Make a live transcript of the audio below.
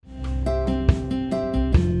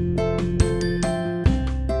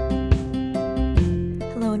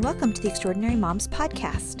welcome to the Extraordinary Moms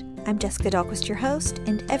Podcast. I'm Jessica Dahlquist, your host,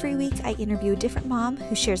 and every week I interview a different mom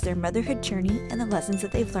who shares their motherhood journey and the lessons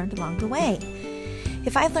that they've learned along the way.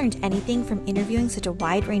 If I've learned anything from interviewing such a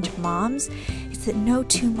wide range of moms, it's that no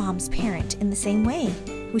two moms parent in the same way.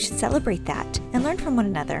 We should celebrate that and learn from one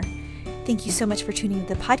another. Thank you so much for tuning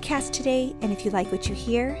into the podcast today, and if you like what you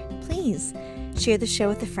hear, please share the show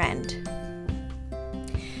with a friend.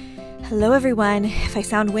 Hello everyone. If I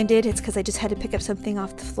sound winded, it's because I just had to pick up something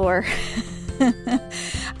off the floor.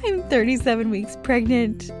 I'm 37 weeks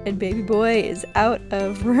pregnant and baby boy is out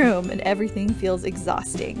of room and everything feels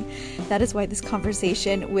exhausting. That is why this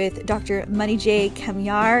conversation with Dr. Mani J.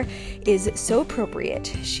 Kamyar is so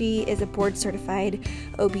appropriate. She is a board certified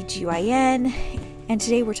OBGYN, and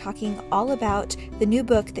today we're talking all about the new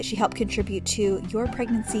book that she helped contribute to Your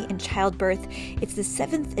Pregnancy and Childbirth. It's the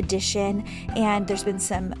 7th edition, and there's been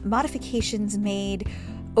some modifications made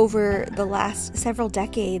over the last several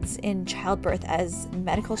decades in childbirth as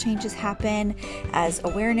medical changes happen, as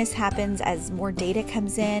awareness happens, as more data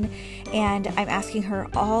comes in. And I'm asking her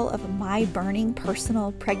all of my burning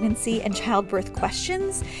personal pregnancy and childbirth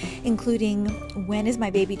questions, including when is my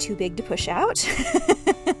baby too big to push out?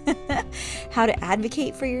 How to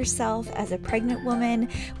advocate for yourself as a pregnant woman,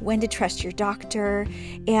 when to trust your doctor,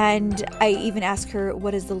 and I even ask her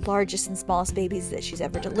what is the largest and smallest babies that she's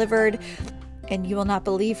ever delivered. And you will not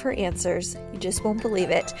believe her answers. You just won't believe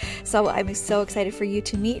it. So I'm so excited for you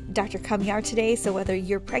to meet Dr. Kamyar today. So whether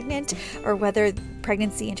you're pregnant or whether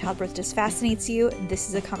pregnancy and childbirth just fascinates you, this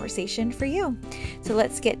is a conversation for you. So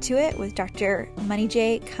let's get to it with Dr. Mani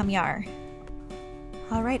J. Kamyar.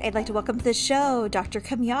 All right, I'd like to welcome to the show Dr.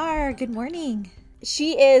 Kamyar. Good morning.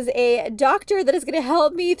 She is a doctor that is going to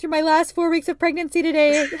help me through my last 4 weeks of pregnancy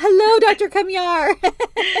today. Hello, Dr. Kamyar.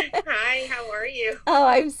 Hi, how are you? Oh,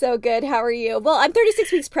 I'm so good. How are you? Well, I'm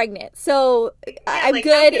 36 weeks pregnant, so I'm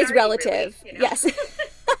good is relative. Really, Yes.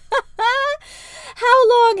 How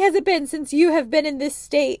long has it been since you have been in this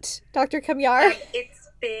state, Dr. Kamyar? It's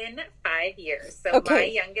been 5 years. So okay. My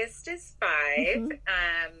youngest is 5.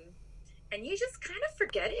 Mm-hmm. And you just kind of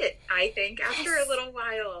forget it, I think, after a little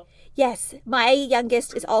while. Yes, my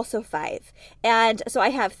youngest is also 5. And so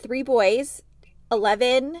I have 3 boys,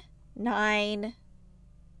 11, 9,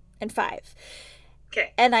 and 5.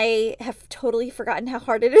 Okay. And I have totally forgotten how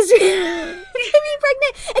hard it is to be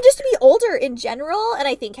pregnant and just to be older in general. And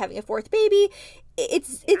I think having a 4th baby,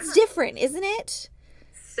 it's different, isn't it?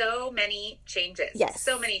 So many changes. Yes.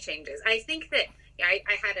 So many changes. I think that I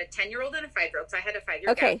had a 10-year-old and a 5-year-old, so I had a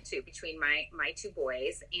 5-year gap too between my 2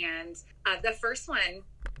 boys. And the first one,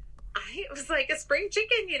 it was like a spring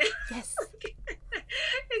chicken, you know? Yes.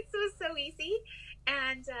 It was so easy.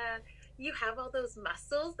 And you have all those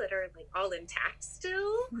muscles that are like all intact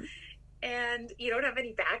still. And you don't have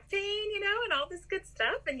any back pain, you know, and all this good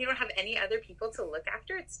stuff. And you don't have any other people to look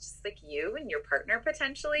after. It's just like you and your partner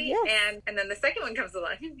potentially. Yes. And then the second one comes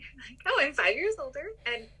along and you're like, oh, I'm 5 years older.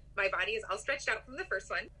 And my body is all stretched out from the first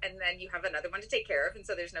one, and then you have another one to take care of, and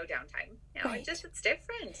so there's no downtime. You know, right. It's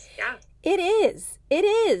different. Yeah. It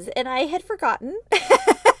is. And I had forgotten. and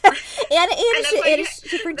it is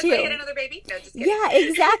different too. That's why you had another baby? No, just kidding. Yeah,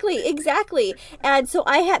 exactly. And so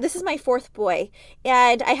this is my 4th boy,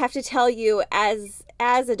 and I have to tell you, as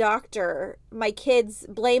a doctor, my kids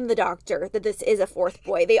blame the doctor that this is a 4th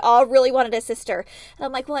boy. They all really wanted a sister. And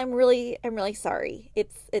I'm like, well, I'm really sorry.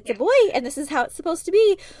 It's a boy, and this is how it's supposed to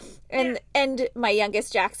be. And my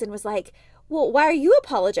youngest, Jackson, was like, well, why are you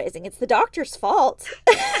apologizing? It's the doctor's fault.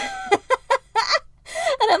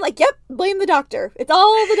 And I'm like, yep, blame the doctor. It's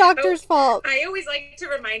all the doctor's fault. I always like to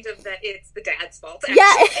remind them that it's the dad's fault. Actually.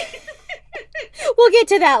 Yeah. We'll get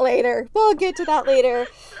to that later.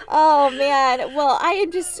 Oh, man. Well, I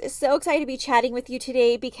am just so excited to be chatting with you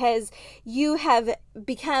today because you have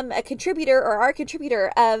become a contributor or are a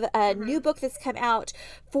contributor of a new book that's come out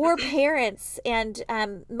for parents and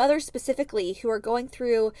mothers specifically who are going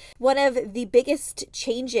through one of the biggest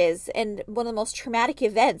changes and one of the most traumatic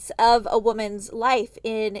events of a woman's life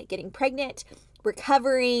in getting pregnant,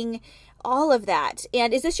 recovering, all of that.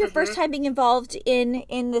 And is this your first time being involved in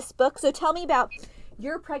this book? So tell me about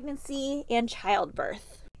your pregnancy and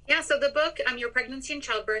childbirth. Yeah, so the book, Your Pregnancy and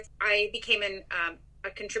Childbirth, I became a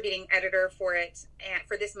contributing editor for it and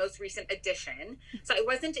for this most recent edition. So I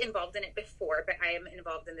wasn't involved in it before, but I am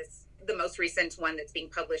involved in the most recent one that's being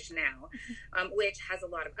published now, which has a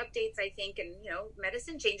lot of updates, I think. And, you know,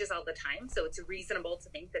 medicine changes all the time. So it's reasonable to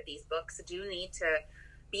think that these books do need to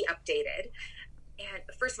be updated. And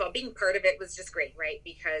first of all, being part of it was just great, right?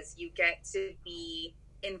 Because you get to be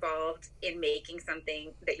involved in making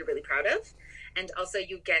something that you're really proud of. And also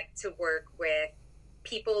you get to work with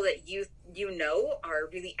people that you know are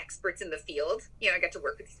really experts in the field. I get to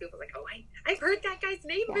work with these people like, oh, I've heard that guy's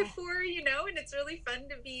name before, and it's really fun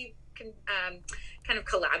to be kind of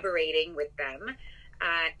collaborating with them.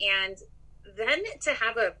 And then to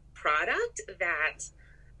have a product that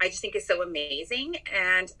I just think is so amazing,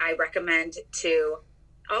 and I recommend to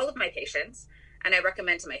all of my patients, and I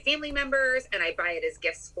recommend to my family members, and I buy it as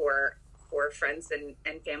gifts for friends and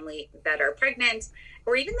family that are pregnant,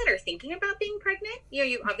 or even that are thinking about being pregnant.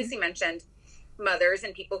 You obviously mentioned mothers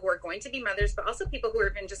and people who are going to be mothers, but also people who are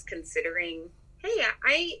even just considering, hey,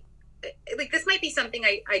 I like, this might be something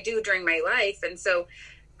I do during my life. And so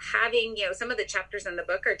having, some of the chapters in the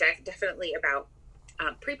book are definitely about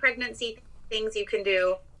pre-pregnancy things you can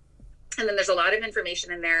do. And then there's a lot of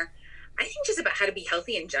information in there, I think, just about how to be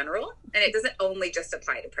healthy in general. And it doesn't only just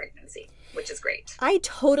apply to pregnancy, which is great. I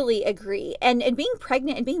totally agree. And being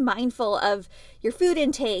pregnant and being mindful of your food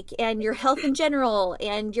intake and your health in general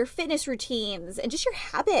and your fitness routines and just your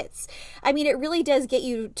habits. I mean, it really does get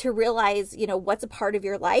you to realize, what's a part of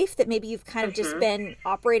your life that maybe you've kind of just been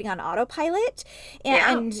operating on autopilot.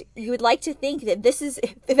 And you would like to think that this is,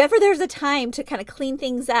 if ever there's a time to kind of clean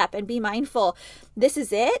things up and be mindful, this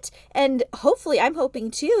is it. And hopefully, I'm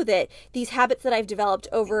hoping too that these habits that I've developed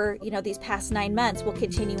over, these past 9 months will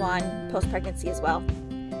continue on post-pregnancy as well.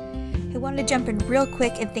 I wanted to jump in real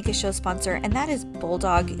quick and thank a show sponsor, and that is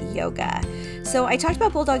Bulldog Yoga. So I talked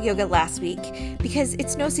about Bulldog Yoga last week because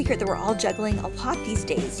it's no secret that we're all juggling a lot these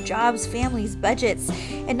days: jobs, families, budgets,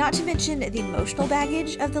 and not to mention the emotional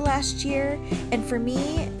baggage of the last year. And for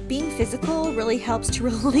me, being physical really helps to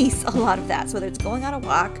release a lot of that. So whether it's going on a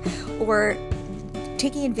walk or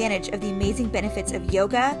taking advantage of the amazing benefits of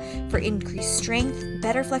yoga for increased strength,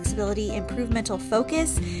 better flexibility, improved mental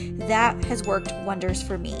focus, that has worked wonders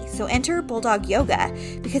for me. So enter Bulldog Yoga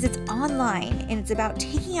because it's online and it's about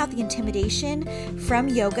taking out the intimidation from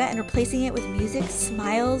yoga and replacing it with music,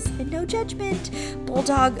 smiles, and no judgment.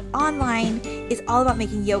 Bulldog Online is all about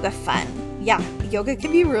making yoga fun. Yeah, yoga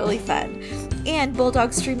can be really fun. And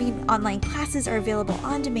Bulldog streaming online classes are available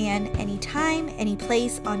on demand anytime, any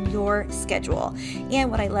place on your schedule.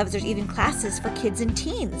 And what I love is there's even classes for kids and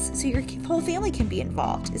teens, so your whole family can be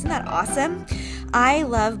involved. Isn't that awesome? I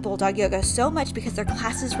love Bulldog Yoga so much because their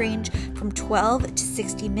classes range from 12 to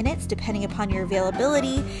 60 minutes depending upon your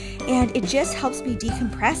availability, and it just helps me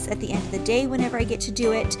decompress at the end of the day whenever I get to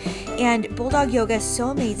do it. And Bulldog Yoga is so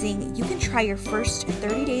amazing. You can try your first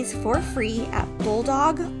 30 days for free at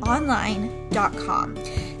bulldogonline.com.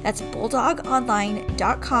 That's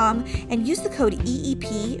bulldogonline.com and use the code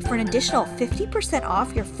EEP for an additional 50%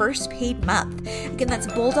 off your first paid month. Again, that's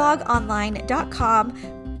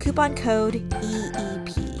bulldogonline.com, coupon code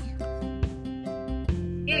EEP.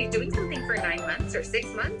 You're doing something for 9 months or 6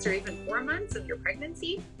 months or even 4 months of your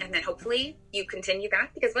pregnancy, and then hopefully you continue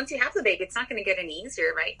that, because once you have the baby, it's not going to get any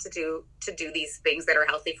easier, right, to do these things that are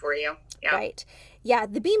healthy for you. Yeah. Right. Yeah,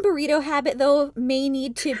 the bean burrito habit, though, may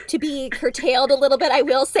need to be curtailed a little bit. I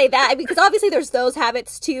will say that, because obviously there's those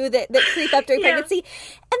habits, too, that creep up during pregnancy.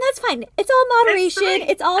 And that's fine. It's all moderation.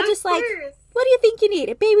 It's all just like, what do you think you need?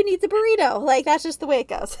 A baby needs a burrito. Like, that's just the way it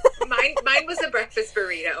goes. Mine was a breakfast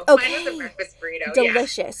burrito. Okay. Mine was a breakfast burrito.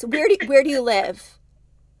 Delicious. Yeah. Where do you live?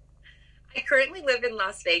 I currently live in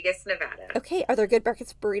Las Vegas, Nevada. Okay. Are there good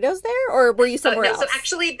breakfast burritos there, or were you somewhere else? So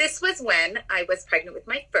actually, this was when I was pregnant with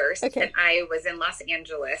my first, okay, and I was in Los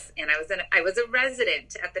Angeles, and I was a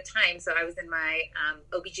resident at the time, so I was in my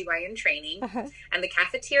OBGYN training, and the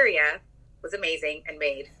cafeteria was amazing and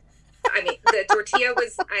made. I mean, the tortilla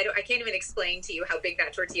was, I can't even explain to you how big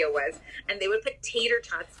that tortilla was. And they would put tater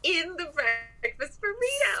tots in the breakfast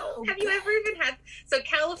burrito. So have you ever even had? So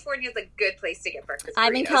California is a good place to get breakfast burritos.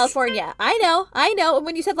 I'm in California. I know. And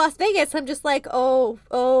when you said Las Vegas, I'm just like, well,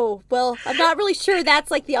 I'm not really sure that's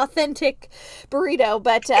like the authentic burrito,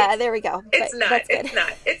 but there we go. It's not.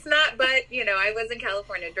 But I was in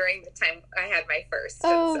California during the time I had my first.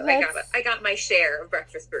 So I got my share of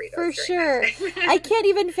breakfast burritos. For sure. I can't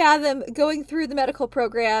even fathom going through the medical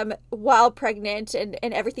program while pregnant and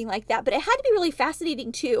everything like that. But it had to be really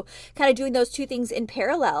fascinating too, kind of doing those two things in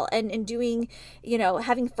parallel and doing,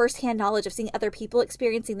 having firsthand knowledge of seeing other people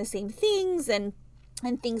experiencing the same things and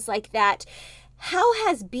things like that. How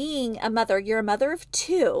has being a mother, you're a mother of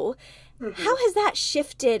two, how has that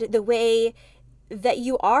shifted the way that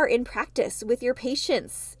you are in practice with your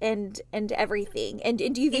patients and everything? And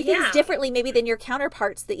do you view things differently maybe than your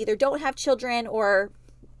counterparts that either don't have children or,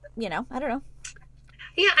 I don't know.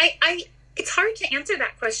 Yeah, I it's hard to answer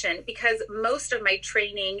that question because most of my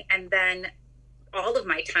training and then all of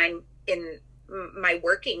my time in my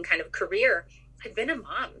working kind of career, I've been a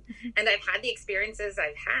mom and I've had the experiences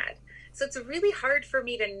I've had. So it's really hard for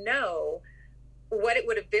me to know what it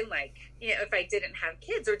would have been like, if I didn't have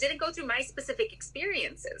kids or didn't go through my specific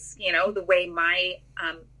experiences, the way my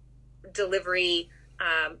delivery,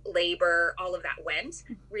 labor, all of that went.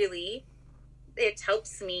 Really, it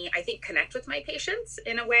helps me, I think, connect with my patients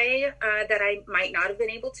in a way that I might not have been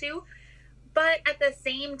able to. But at the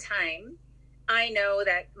same time, I know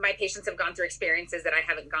that my patients have gone through experiences that I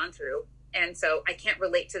haven't gone through. And so I can't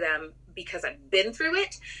relate to them because I've been through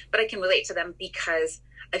it, but I can relate to them because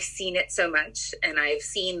I've seen it so much, and I've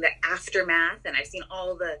seen the aftermath, and I've seen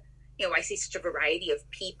all the, I see such a variety of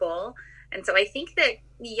people. And so I think that,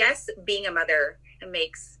 yes, being a mother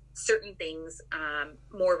makes certain things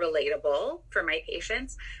more relatable for my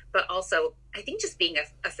patients, but also I think just being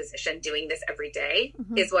a physician doing this every day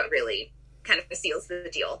is what really kind of seals the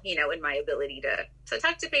deal, in my ability to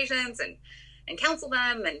talk to patients and counsel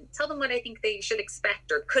them and tell them what I think they should expect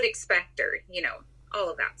or could expect, or, all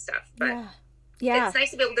of that stuff. But yeah, it's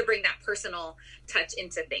nice to be able to bring that personal touch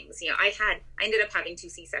into things. I ended up having 2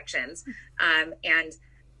 C-sections, and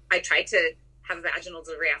I tried to have a vaginal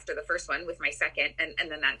delivery after the first one with my second, and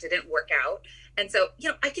then that didn't work out. And so,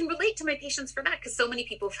 I can relate to my patients for that, because so many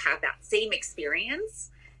people have that same experience,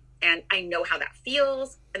 and I know how that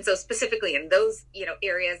feels. And so specifically in those,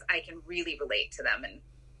 areas, I can really relate to them and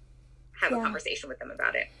have a conversation with them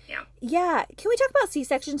about it. Yeah. Can we talk about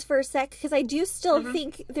C-sections for a sec? Because I do still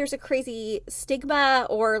think there's a crazy stigma,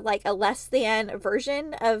 or like a less than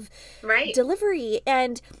version of delivery.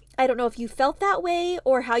 And I don't know if you felt that way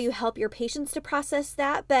or how you help your patients to process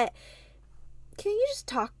that, but can you just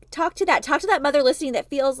talk to that mother listening that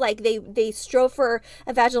feels like they strove for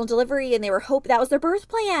a vaginal delivery and they were that was their birth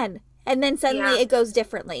plan, and then suddenly it goes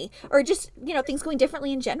differently, or just, things going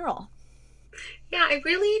differently in general. Yeah, I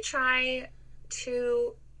really I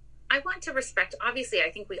want to respect, obviously,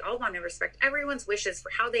 I think we all want to respect everyone's wishes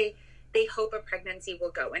for how they hope a pregnancy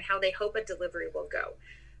will go and how they hope a delivery will go.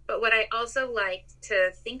 But what I also like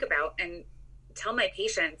to think about and tell my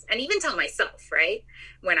patients, and even tell myself, right,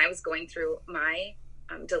 when I was going through my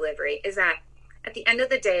delivery, is that at the end of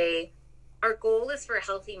the day, our goal is for a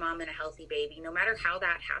healthy mom and a healthy baby, no matter how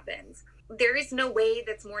that happens. There is no way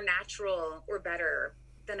that's more natural or better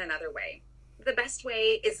than another way. The best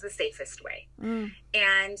way is the safest way.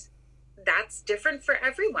 And that's different for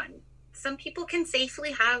everyone. Some people can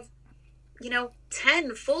safely have,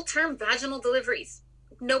 10 full-term vaginal deliveries,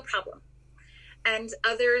 no problem. And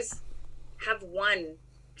others have 1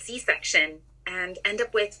 C-section and end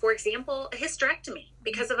up with, for example, a hysterectomy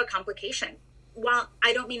because of a complication. While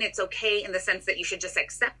I don't mean it's okay in the sense that you should just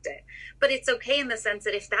accept it, but it's okay in the sense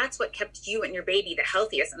that if that's what kept you and your baby the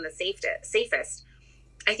healthiest and the safest,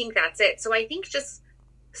 I think that's it. So I think just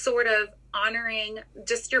sort of honoring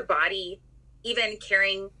just your body, even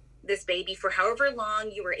carrying this baby for however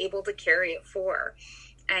long you were able to carry it for,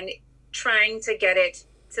 and trying to get it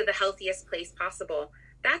to the healthiest place possible.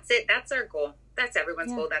 That's it. That's our goal. That's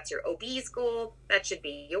everyone's goal. That's your OB's goal. That should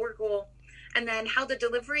be your goal. And then how the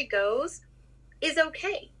delivery goes is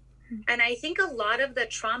okay. And I think a lot of the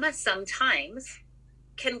trauma sometimes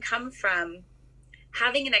can come from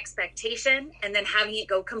having an expectation and then having it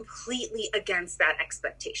go completely against that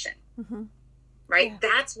expectation, right? Yeah.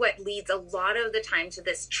 That's what leads a lot of the time to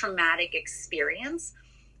this traumatic experience,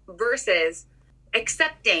 versus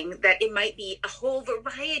accepting that it might be a whole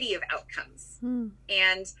variety of outcomes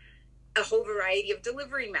and a whole variety of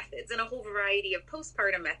delivery methods and a whole variety of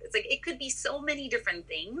postpartum methods. Like, it could be so many different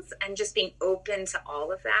things, and just being open to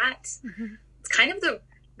all of that. It's kind of the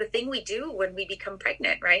thing we do when we become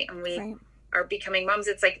pregnant, right? And we are becoming moms.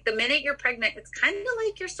 It's like the minute you're pregnant, it's kind of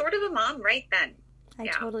like you're sort of a mom right then. I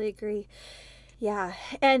totally agree. Yeah.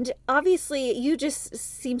 And obviously you just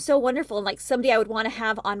seem so wonderful and like somebody I would want to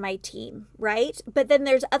have on my team, right? But then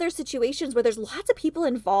there's other situations where there's lots of people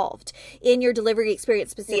involved in your delivery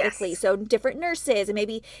experience specifically. Yes. So different nurses, and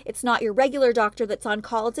maybe it's not your regular doctor that's on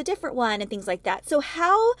call, it's a different one, and things like that. So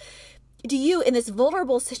how do you, in this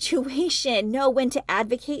vulnerable situation, know when to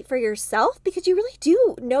advocate for yourself? Because you really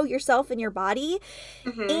do know yourself and your body,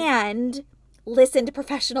 and listen to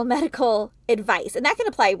professional medical advice. And that can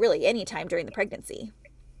apply really anytime during the pregnancy.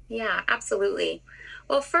 Yeah, absolutely.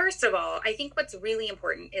 Well, first of all, I think what's really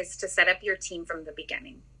important is to set up your team from the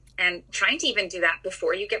beginning, and trying to even do that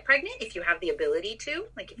before you get pregnant, if you have the ability to,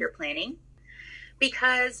 like if you're planning,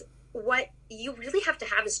 because what you really have to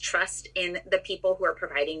have is trust in the people who are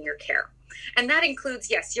providing your care. And that includes,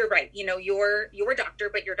 yes, you're right, your doctor,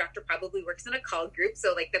 but your doctor probably works in a call group.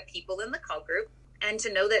 So like the people in the call group, and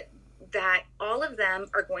to know that all of them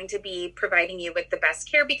are going to be providing you with the best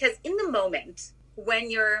care. Because in the moment when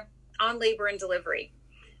you're on labor and delivery,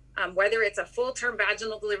 whether it's a full-term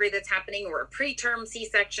vaginal delivery that's happening or a preterm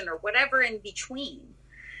C-section or whatever in between,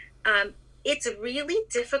 it's really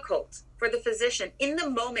difficult for the physician in the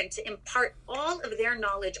moment to impart all of their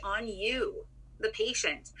knowledge on you, the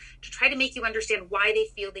patient, to try to make you understand why they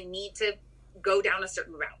feel they need to go down a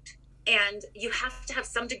certain route. And you have to have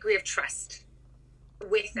some degree of trust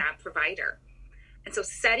with that provider. And so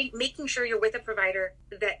making sure you're with a provider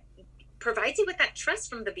that provides you with that trust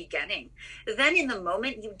from the beginning. Then in the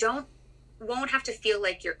moment, you won't have to feel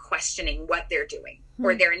like you're questioning what they're doing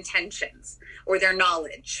or their intentions or their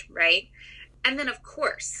knowledge, right? And then of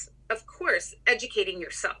course, educating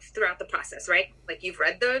yourself throughout the process, right? Like you've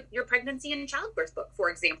read your pregnancy and childbirth book, for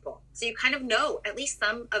example. So you kind of know at least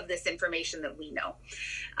some of this information that we know.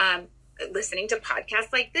 Listening to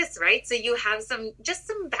podcasts like this, right? So you have some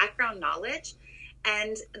background knowledge,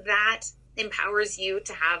 and that empowers you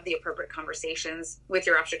to have the appropriate conversations with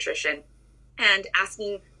your obstetrician and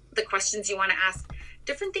asking the questions you want to ask.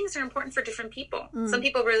 Different things are important for different people. Some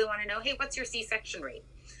people really want to know, hey, what's your C-section rate?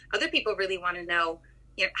 Other people really want to know,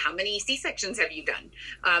 how many C-sections have you done?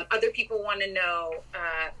 Other people want to know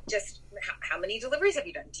just how many deliveries have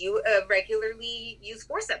you done? Do you regularly use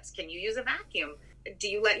forceps? Can you use a vacuum? Do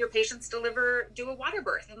you let your patients do a water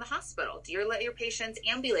birth in the hospital? Do you let your patients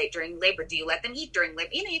ambulate during labor? Do you let them eat during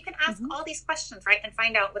labor? You can ask all these questions, right? And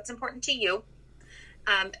find out what's important to you.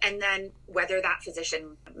 And then whether that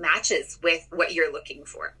physician matches with what you're looking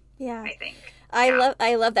for. Yeah. I think.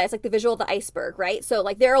 I love that. It's like the visual of the iceberg, right? So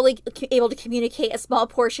like they're only able to communicate a small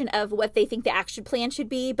portion of what they think the action plan should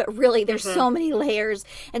be, but really there's so many layers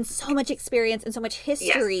and so much experience and so much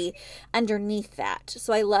history underneath that.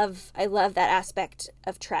 So I love that aspect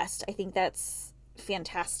of trust. I think that's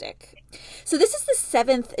fantastic. So this is the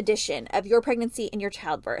 7th edition of Your Pregnancy and Your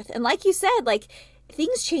Childbirth. And like you said, like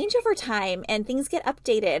things change over time and things get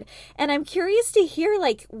updated. And I'm curious to hear,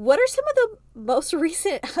 like, what are some of the most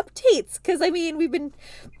recent updates? Because, I mean, we've been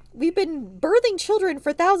birthing children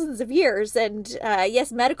for thousands of years. And, yes,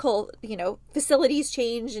 medical, facilities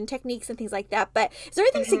change and techniques and things like that. But is there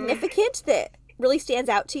anything significant that really stands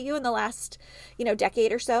out to you in the last,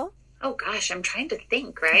 decade or so? Oh, gosh, I'm trying to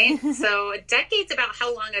think, right? So decades about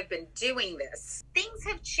how long I've been doing this. Things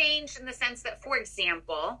have changed in the sense that, for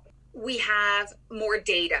example, we have more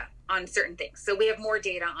data on certain things. So we have more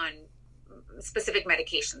data on specific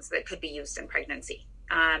medications that could be used in pregnancy.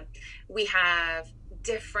 We have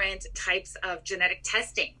different types of genetic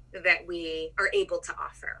testing that we are able to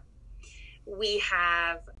offer. We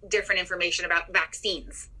have different information about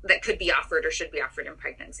vaccines that could be offered or should be offered in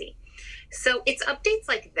pregnancy. So it's updates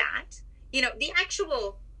like that. The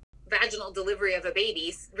actual vaginal delivery of a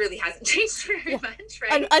baby really hasn't changed very much,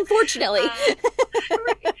 right? Unfortunately.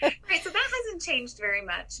 Right. So that hasn't changed very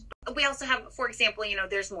much. We also have, for example,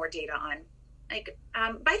 there's more data on like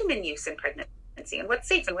vitamin use in pregnancy and what's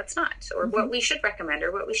safe and what's not, or what we should recommend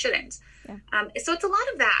or what we shouldn't. Yeah. So it's a lot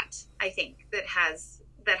of that, I think, that has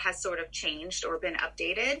sort of changed or been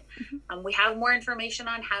updated. We have more information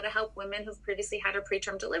on how to help women who've previously had a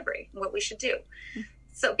preterm delivery, what we should do.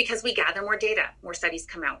 So because we gather more data, more studies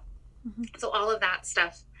come out. So all of that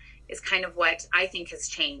stuff is kind of what I think has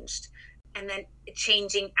changed. And then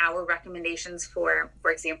changing our recommendations for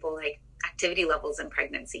example, like activity levels in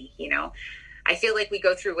pregnancy. I feel like we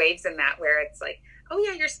go through waves in that where it's like, oh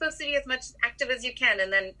yeah, you're supposed to be as much active as you can.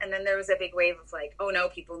 And then there was a big wave of like, oh no,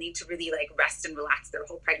 people need to really like rest and relax their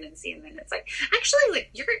whole pregnancy. And then it's like, actually, like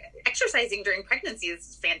you're exercising during pregnancy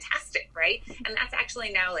is fantastic, right? And that's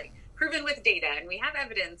actually now like proven with data, and we have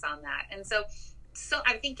evidence on that. And so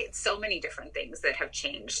I think it's so many different things that have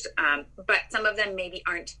changed. But some of them maybe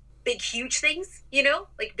aren't big, huge things,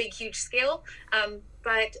 like big, huge scale,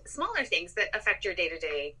 but smaller things that affect your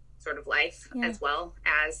day-to-day sort of life, as well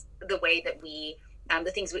as the way that we,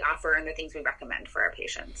 the things we offer and the things we recommend for our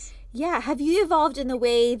patients. Yeah. Have you evolved in the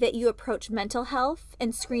way that you approach mental health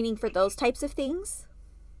and screening for those types of things?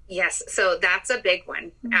 Yes. So that's a big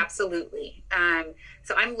one. Absolutely.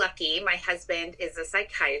 So I'm lucky. My husband is a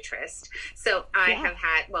psychiatrist. So I have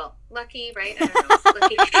had, lucky, right? I don't know.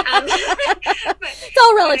 Lucky. But it's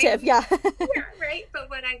all relative. Yeah, right. But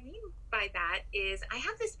what I mean by that is I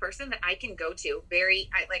have this person that I can go to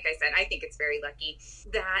like I said, I think it's very lucky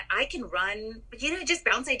that I can run, just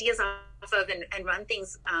bounce ideas off of and run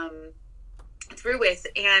things through with.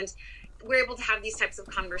 And we're able to have these types of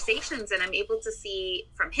conversations, and I'm able to see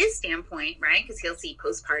from his standpoint, right? Because he'll see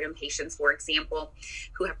postpartum patients, for example,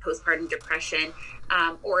 who have postpartum depression,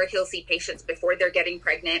 or he'll see patients before they're getting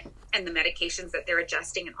pregnant and the medications that they're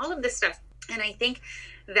adjusting and all of this stuff. And I think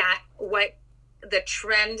that what the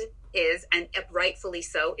trend is, and rightfully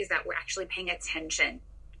so, is that we're actually paying attention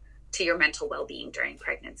to your mental well-being during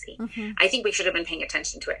pregnancy. Mm-hmm. I think we should have been paying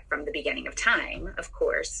attention to it from the beginning of time, of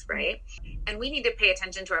course, right? And we need to pay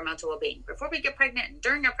attention to our mental well-being before we get pregnant and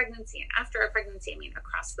during our pregnancy and after our pregnancy, I mean,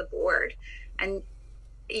 across the board. And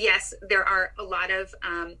yes, there are a lot of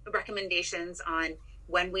recommendations on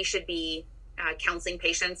when we should be counseling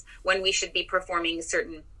patients, when we should be performing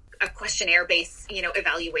certain questionnaire-based,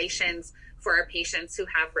 evaluations for our patients who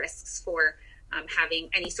have risks for having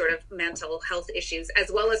any sort of mental health issues,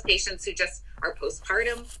 as well as patients who just are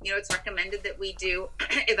postpartum. It's recommended that we do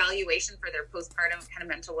evaluation for their postpartum kind of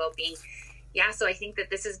mental well-being. Yeah, so I think that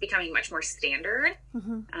this is becoming much more standard,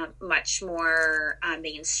 much more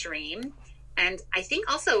mainstream. And I think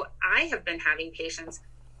also I have been having patients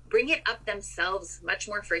bring it up themselves much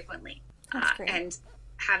more frequently, and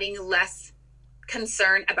having less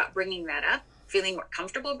concern about bringing that up, feeling more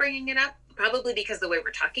comfortable bringing it up, probably because the way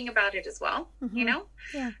we're talking about it as well,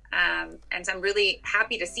 Yeah. And so I'm really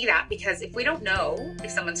happy to see that, because if we don't know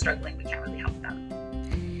if someone's struggling, we can't really help them.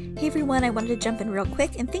 Hey everyone, I wanted to jump in real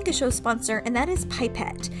quick and thank a show sponsor, and that is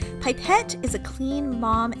Pipette. Pipette is a clean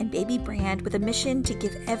mom and baby brand with a mission to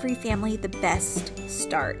give every family the best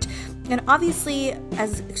start. And obviously,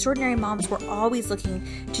 as extraordinary moms, we're always looking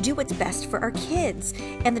to do what's best for our kids.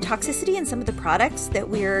 And the toxicity in some of the products that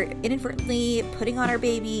we're inadvertently putting on our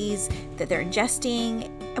babies, that they're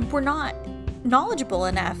ingesting, and we're not knowledgeable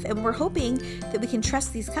enough, and we're hoping that we can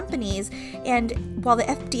trust these companies. And while the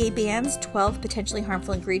FDA bans 12 potentially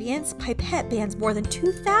harmful ingredients, Pipette bans more than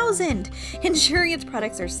 2,000, ensuring its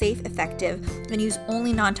products are safe, effective, and use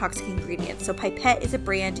only non-toxic ingredients. So Pipette is a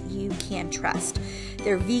brand you can trust.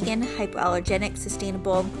 They're vegan, hypoallergenic,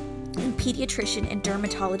 sustainable, and pediatrician and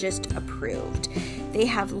dermatologist approved. They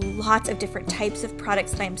have lots of different types of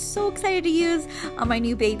products that I'm so excited to use on my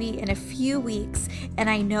new baby in a few weeks. And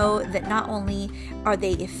I know that not only are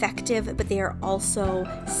they effective, but they are also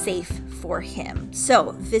safe for him.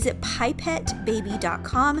 So visit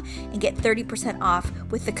pipettebaby.com and get 30% off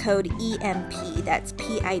with the code EMP. That's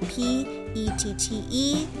PIPETTE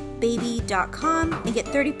baby.com and get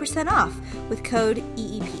 30% off with code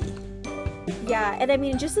EEP. Yeah, and I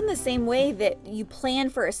mean, just in the same way that you plan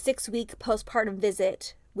for a 6-week postpartum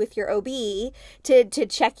visit with your OB to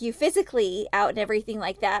check you physically out and everything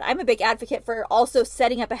like that, I'm a big advocate for also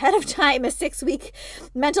setting up ahead of time a 6-week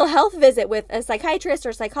mental health visit with a psychiatrist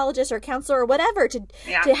or psychologist or counselor or whatever to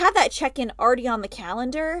have that check-in already on the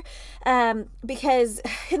calendar, because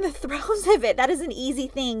in the throes of it, that is an easy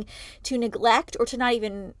thing to neglect or to not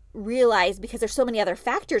even realize, because there's so many other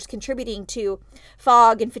factors contributing to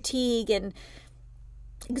fog and fatigue and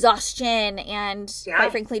exhaustion and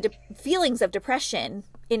quite frankly feelings of depression,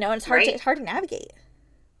 and it's hard to navigate.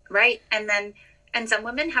 Right. And some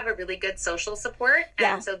women have a really good social support,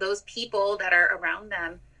 and so those people that are around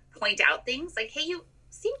them point out things like, hey, you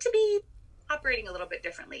seem to be operating a little bit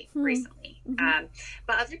differently recently.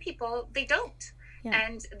 But other people, they don't.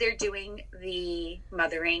 And they're doing the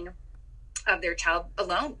mothering of their child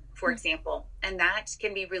alone, for example. And that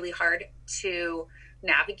can be really hard to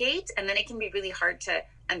navigate. And then it can be really hard to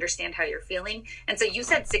understand how you're feeling. And so you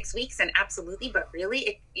said 6 weeks, and absolutely, but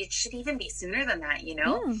really it should even be sooner than that,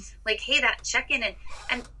 like, hey, that check-in.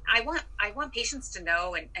 And I want patients to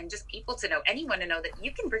know, and just people to know, anyone to know, that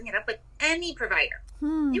you can bring it up with any provider.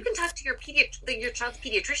 You can talk to your child's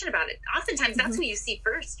pediatrician about it. Oftentimes that's who you see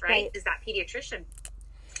first, right? Is that pediatrician.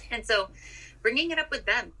 And so bringing it up with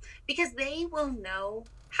them, because they will know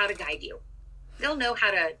how to guide you. They'll know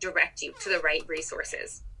how to direct you to the right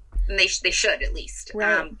resources. And they should, at least.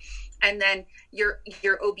 Right. And then your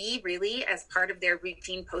OB, really, as part of their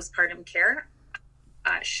routine postpartum care,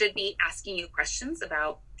 should be asking you questions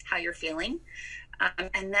about how you're feeling.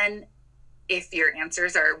 And then if your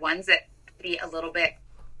answers are ones that be a little bit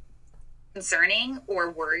concerning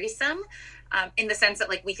or worrisome, in the sense that,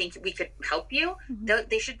 like, we think we could help you,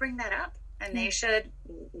 they should bring that up. And they should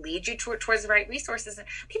lead you towards the right resources. And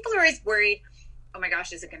people are always worried, oh my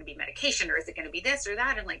gosh, is it going to be medication, or is it going to be this or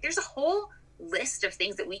that? And like, there's a whole list of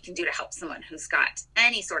things that we can do to help someone who's got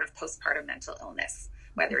any sort of postpartum mental illness,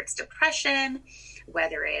 whether it's depression,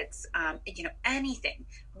 whether it's, anything.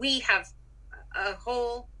 We have a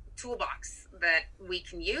whole toolbox that we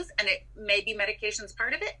can use, and it may be medication's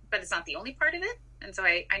part of it, but it's not the only part of it. And so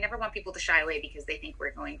I never want people to shy away because they think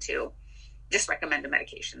we're going to just recommend a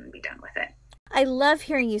medication and be done with it. I love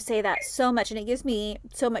hearing you say that so much, and it gives me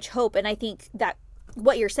so much hope. And I think that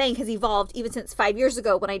what you're saying has evolved even since 5 years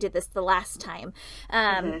ago when I did this the last time,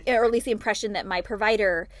 or at least the impression that my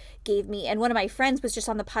provider gave me. And one of my friends was just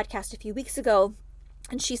on the podcast a few weeks ago,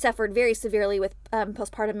 And she suffered very severely with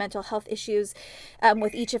postpartum mental health issues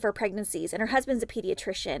with each of her pregnancies. And her husband's a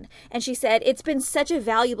pediatrician. And she said, it's been such a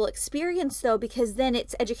valuable experience, though, because then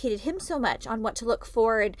it's educated him so much on what to look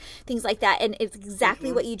for and things like that. And it's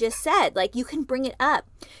exactly what you just said. Like, you can bring it up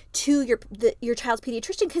to your child's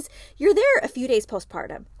pediatrician because you're there a few days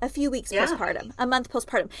postpartum, a few weeks postpartum, a month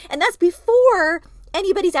postpartum. And that's before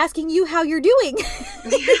anybody's asking you how you're doing.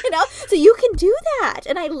 So you can do that.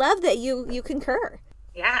 And I love that you concur.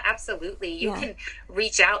 Yeah, absolutely. You can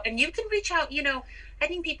reach out, and you can reach out, I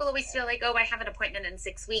think people always feel like, oh, I have an appointment in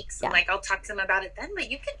 6 weeks. And I'll talk to them about it then.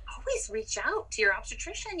 But you can always reach out to your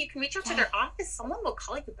obstetrician. You can reach out to their office. Someone will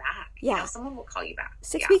call you back. Yeah. Someone will call you back.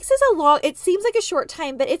 6 weeks is it seems like a short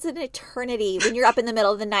time, but it's an eternity when you're up in the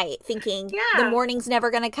middle of the night thinking the morning's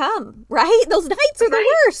never going to come, right? Those nights are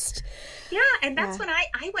the worst. Yeah. And that's when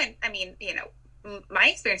I went, my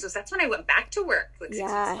experience was that's when I went back to work, like 6 weeks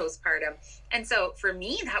postpartum. And so for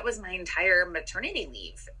me, that was my entire maternity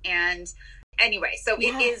leave. And anyway, so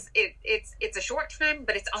it's a short time,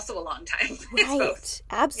 but it's also a long time. Right. It's both.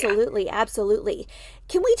 Absolutely. Absolutely.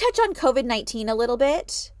 Can we touch on COVID-19 a little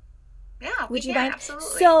bit? Yeah. Would you mind?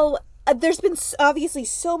 Absolutely. So there's been obviously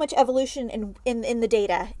so much evolution in the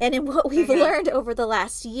data and in what we've learned over the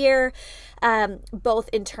last year, both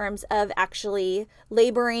in terms of actually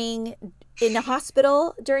laboring in the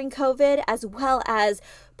hospital during COVID, as well as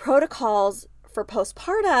protocols for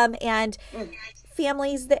postpartum and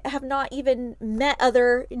families that have not even met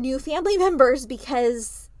other new family members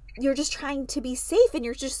because you're just trying to be safe and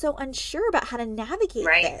you're just so unsure about how to navigate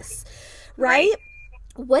this, right?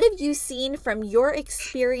 What have you seen from your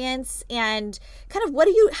experience and kind of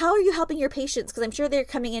how are you helping your patients? Because I'm sure they're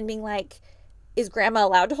coming in being like, is grandma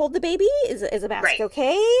allowed to hold the baby? Is a mask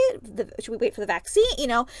okay? Should we wait for the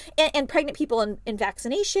vaccine? And pregnant people in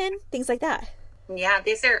vaccination, things like that. Yeah,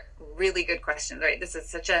 these are really good questions, right? This is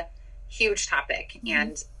such a huge topic.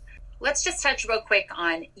 And let's just touch real quick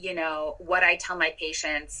on, what I tell my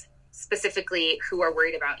patients, specifically who are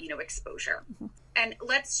worried about, exposure. And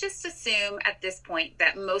let's just assume at this point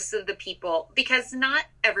that most of the people, because not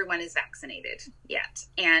everyone is vaccinated yet.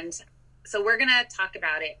 And so we're going to talk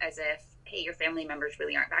about it as if, hey, your family members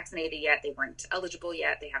really aren't vaccinated yet. They weren't eligible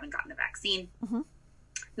yet. They haven't gotten the vaccine.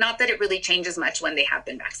 Not that it really changes much when they have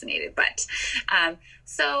been vaccinated. But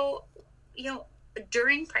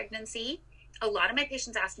during pregnancy, a lot of my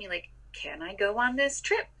patients ask me, like, can I go on this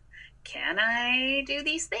trip? Can I do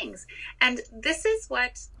these things? And this is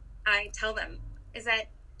what I tell them, is that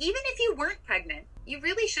even if you weren't pregnant, you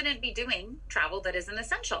really shouldn't be doing travel that isn't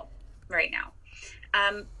essential right now.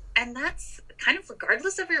 And that's kind of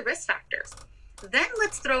regardless of your risk factors. Then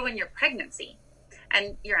let's throw in your pregnancy.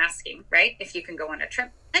 And you're asking, right, if you can go on a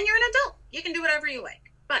trip. And you're an adult. You can do whatever you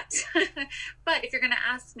like. But if you're going to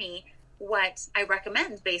ask me what I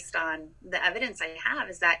recommend based on the evidence I have,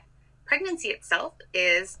 is that pregnancy itself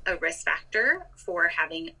is a risk factor for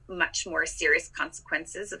having much more serious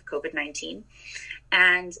consequences of COVID-19.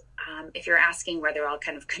 And if you're asking whether I'll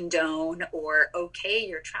kind of condone or okay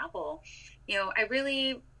your travel,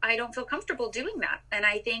 I don't feel comfortable doing that. And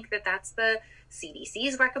I think that that's the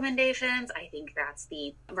CDC's recommendations. I think that's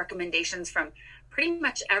the recommendations from pretty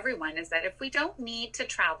much everyone, is that if we don't need to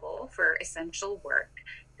travel for essential work,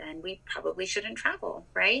 then we probably shouldn't travel,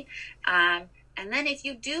 right? And then if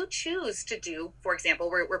you do choose to do, for example,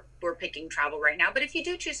 we're picking travel right now, but if you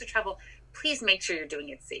do choose to travel, please make sure you're doing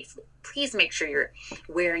it safely. Please make sure you're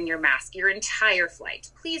wearing your mask your entire flight.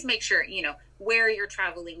 Please make sure, where you're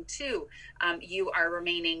traveling to, you are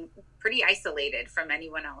remaining pretty isolated from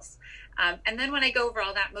anyone else. And then when I go over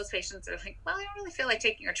all that, most patients are like, well, I don't really feel like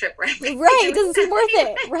taking a trip. Right. It doesn't seem worth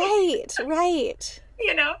it. Right.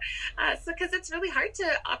 So because it's really hard to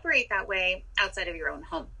operate that way outside of your own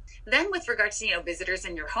home. Then with regards to, visitors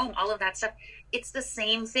in your home, all of that stuff, it's the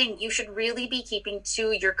same thing. You should really be keeping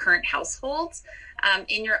to your current households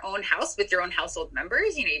in your own house with your own household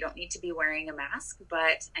members. You don't need to be wearing a mask,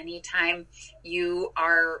 but anytime you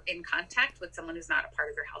are in contact with someone who's not a part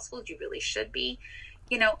of your household, you really should be.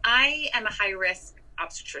 I am a high risk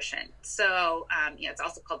obstetrician. So, it's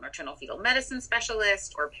also called maternal fetal medicine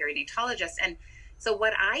specialist or perinatologist. And so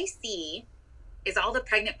what I see is all the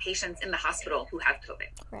pregnant patients in the hospital who have COVID.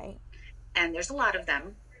 Right. And there's a lot of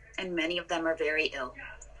them, and many of them are very ill.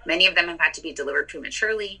 Many of them have had to be delivered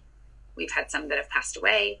prematurely. We've had some that have passed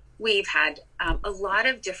away. We've had a lot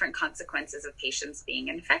of different consequences of patients being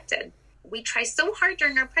infected. We try so hard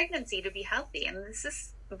during our pregnancy to be healthy. And this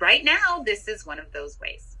is one of those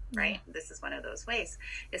ways, right? Yeah. This is one of those ways,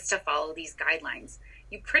 is to follow these guidelines.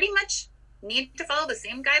 You pretty much need to follow the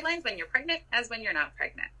same guidelines when you're pregnant as when you're not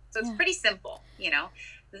pregnant. So it's pretty simple,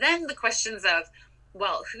 Then the questions of,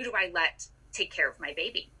 well, who do I let take care of my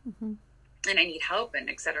baby? Mm-hmm. And I need help, and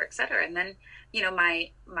et cetera, et cetera. And then, my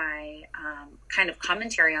kind of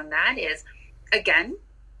commentary on that is, again,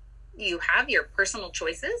 you have your personal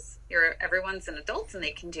choices. Everyone's an adult and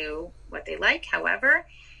they can do what they like. However,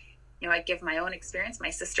 I give my own experience. My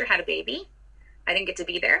sister had a baby. I didn't get to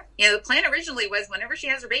be there. The plan originally was whenever she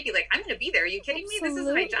has her baby, like, I'm going to be there. Are you kidding me? This is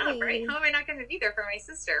my job, right? How am I not going to be there for my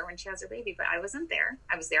sister when she has her baby? But I wasn't there.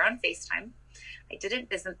 I was there on FaceTime. I didn't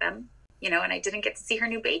visit them, and I didn't get to see her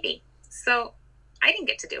new baby. So I didn't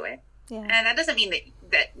get to do it. Yeah. And that doesn't mean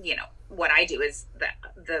that what I do is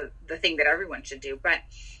the thing that everyone should do. But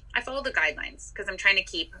I follow the guidelines because I'm trying to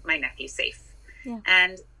keep my nephew safe. Yeah.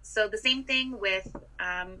 And so the same thing with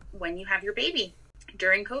when you have your baby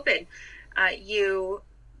during COVID, you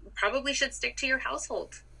probably should stick to your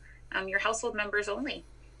household members only.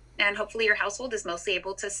 And hopefully your household is mostly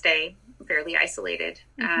able to stay fairly isolated.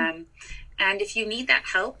 Mm-hmm. And if you need that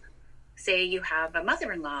help, say you have a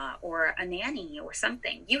mother-in-law or a nanny or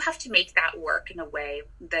something, you have to make that work in a way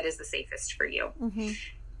that is the safest for you. Mm-hmm.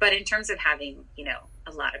 But in terms of having,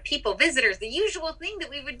 a lot of people, visitors, the usual thing that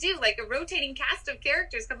we would do, like a rotating cast of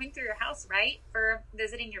characters coming through your house, right, for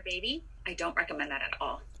visiting your baby, I don't recommend that at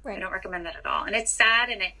all. Right. I don't recommend that at all. And it's sad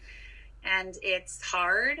and it's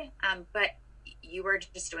hard, but you are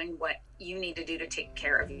just doing what you need to do to take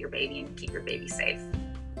care of your baby and keep your baby safe.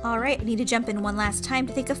 All right, I need to jump in one last time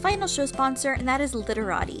to thank a final show sponsor, and that is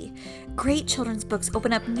Literati. Great children's books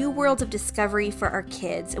open up new worlds of discovery for our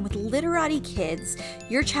kids, and with Literati Kids,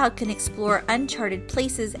 your child can explore uncharted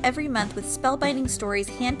places every month with spellbinding stories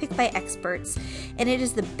handpicked by experts, and it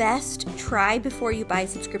is the best try before you buy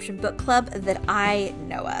subscription book club that I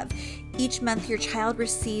know of. Each month, your child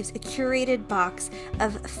receives a curated box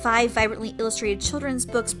of 5 vibrantly illustrated children's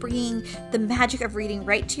books, bringing the magic of reading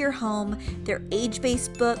right to your home. They're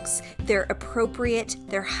age-based books, they're appropriate,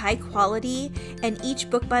 they're high quality, and each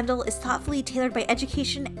book bundle is thoughtfully tailored by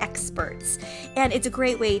education experts. And it's a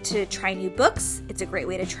great way to try new books, it's a great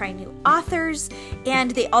way to try new authors,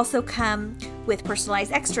 and they also come with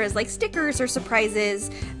personalized extras like stickers or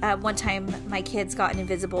surprises. One time my kids got an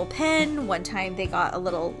invisible pen, one time they got a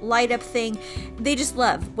little light up thing. They just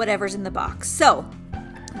love whatever's in the box. So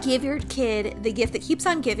give your kid the gift that keeps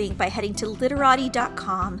on giving by heading to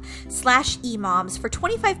literati.com/emoms for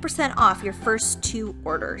 25% off your first 2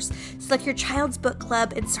 orders. Select your child's book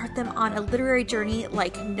club and start them on a literary journey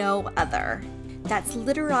like no other. That's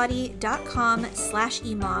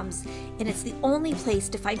literati.com/emoms, and it's the only place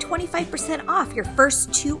to find 25% off your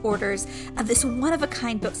first 2 orders of this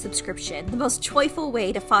one-of-a-kind book subscription, the most joyful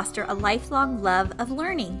way to foster a lifelong love of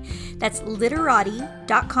learning. That's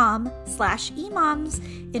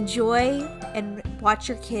literati.com/emoms. Enjoy and watch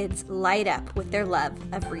your kids light up with their love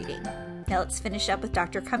of reading. Now let's finish up with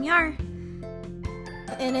Dr. Kamyar.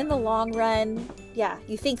 And in the long run, yeah,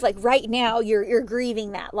 you think like right now you're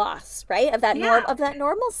grieving that loss, right? Of that of that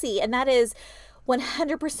normalcy, and that is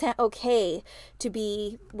 100% okay to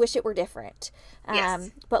wish it were different. Yes.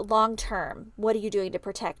 But long term, what are you doing to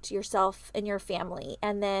protect yourself and your family?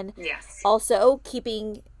 And then yes. also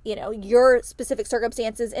keeping, your specific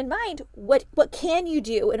circumstances in mind. What can you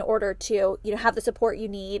do in order to, have the support you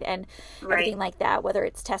need and everything like that, whether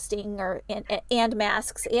it's testing or and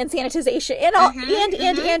masks and sanitization and all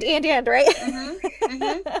and right?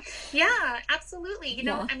 Yeah, absolutely.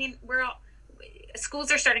 I mean,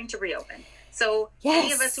 schools are starting to reopen. So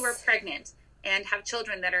any of us who are pregnant and have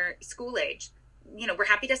children that are school age, we're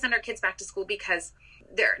happy to send our kids back to school because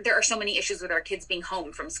there are so many issues with our kids being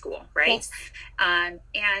home from school, right? Yes. And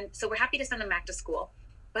so we're happy to send them back to school.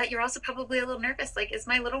 But you're also probably a little nervous. Like, is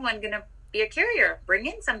my little one going to be a carrier? Bring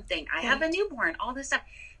in something. I have a newborn, all this stuff.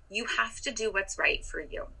 You have to do what's right for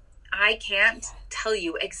you. I can't tell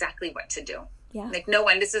you exactly what to do. Yeah. Like no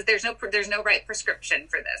one, there's no right prescription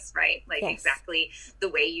for this, right? Like exactly the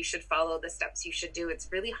way you should follow, the steps you should do.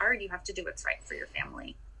 It's really hard. You have to do what's right for your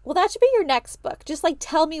family. Well, that should be your next book. Just like,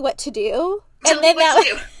 tell me what to do. Tell me what to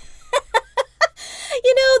do.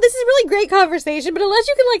 This is a really great conversation, but unless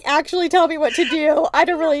you can actually tell me what to do, I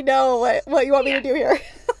don't really know what you want me to do here.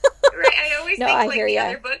 Right. I always think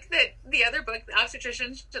the other book, the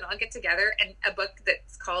obstetricians should all get together and a book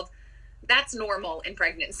that's called That's Normal in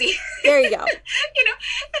Pregnancy. There you go. And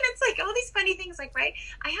it's like all these funny things right?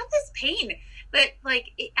 I have this pain that I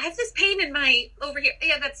have this pain in my over here.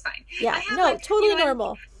 Yeah, that's fine. Yeah. Totally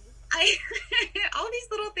normal. All these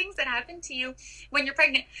little things that happen to you when you're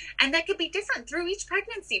pregnant, and that could be different through each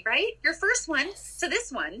pregnancy, right? Your first one to this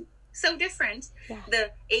one so different. Yeah.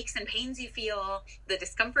 The aches and pains you feel, the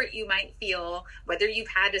discomfort you might feel, whether you've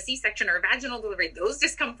had a C-section or a vaginal delivery, those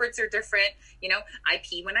discomforts are different. You know, I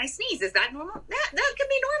pee when I sneeze. Is that normal? That could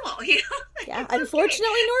be normal, you know? Yeah,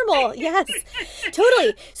 unfortunately normal. Yes,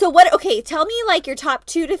 totally. So what, okay, tell me like your top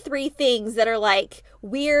 2 to 3 things that are like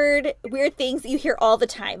weird things that you hear all the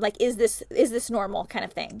time. Like, is this normal kind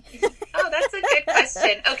of thing? Oh, that's a good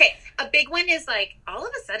question. Okay. A big one is like all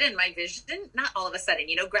of a sudden my vision, not all of a sudden,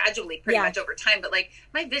 you know, gradually pretty much over time, but like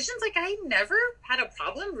my vision's like I never had a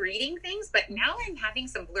problem reading things, but now I'm having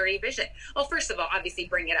some blurry vision. Well, first of all, obviously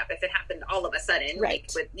bring it up. If it happened all of a sudden, right,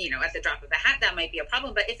 like with, you know, at the drop of a hat, that might be a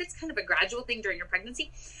problem. But if it's kind of a gradual thing during your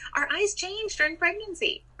pregnancy, our eyes change during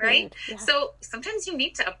pregnancy, right? Yeah. So sometimes you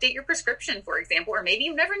need to update your prescription, for example, or maybe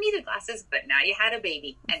you never needed glasses, but now you had a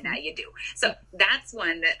baby and now you do. So that's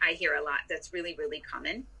one that I hear a lot. That's really, really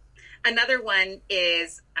common. Another one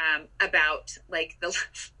is about like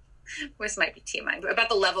this might be TMI, but about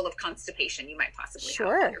the level of constipation you might possibly have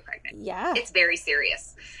when you're pregnant. Yeah. It's very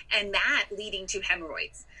serious. And that leading to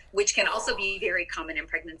hemorrhoids, which can also be very common in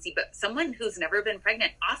pregnancy. But someone who's never been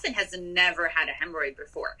pregnant often has never had a hemorrhoid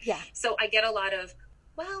before. Yeah. So I get a lot of,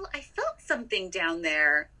 well, I felt something down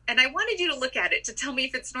there and I wanted you to look at it to tell me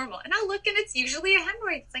if it's normal. And I'll look and it's usually a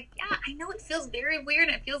hemorrhoid. It's like, yeah, I know it feels very weird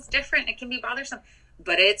and it feels different. It can be bothersome,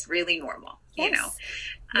 but it's really normal, you know?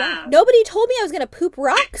 Yeah. Nobody told me I was going to poop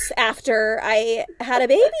rocks after I had a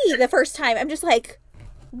baby the first time. I'm just like,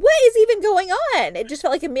 what is even going on? It just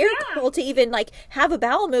felt like a miracle to even like have a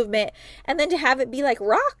bowel movement and then to have it be like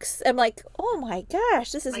rocks. I'm like, oh my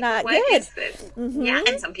gosh, this is like, not good. Is this? Mm-hmm. Yeah.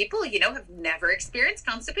 And some people, you know, have never experienced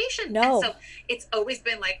constipation. No. And so it's always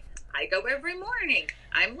been like, I go every morning.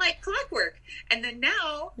 I'm like clockwork. And then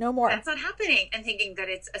now, no more. That's not happening, and thinking that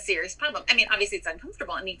it's a serious problem. I mean, obviously it's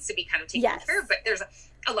uncomfortable. It needs to be kind of taken care of, but there's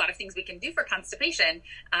a lot of things we can do for constipation,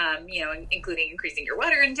 you know, including increasing your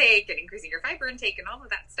water intake and increasing your fiber intake and all of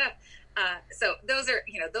that stuff. So those are,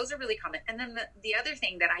 you know, those are really common. And then the other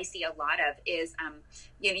thing that I see a lot of is,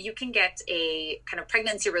 you know, you can get a kind of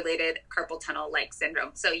pregnancy related carpal tunnel like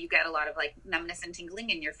syndrome. So you get a lot of like numbness and tingling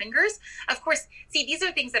in your fingers. Of course, see, these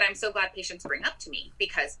are things that I'm so glad patients bring up to me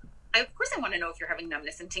because of course I want to know if you're having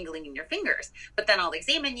numbness and tingling in your fingers, but then I'll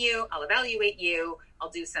examine you, I'll evaluate you, I'll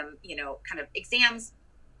do some, you know, kind of exams,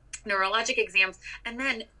 neurologic exams. And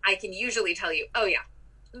then I can usually tell you, oh yeah,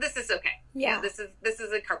 this is okay. Yeah. You know, this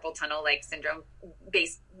is a carpal tunnel like syndrome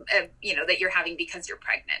based, you know, that you're having because you're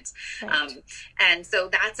pregnant. Right. And so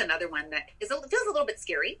that's another one that feels a little bit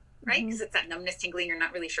scary, right? Because it's that numbness, tingling. You're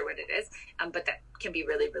not really sure what it is, but that can be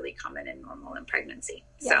really, really common and normal in pregnancy.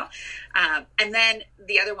 Yeah. So, and then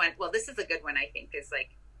the other one, well, this is a good one, I think, is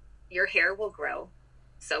like your hair will grow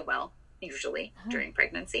so well usually during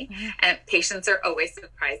pregnancy. And patients are always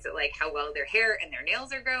surprised at like how well their hair and their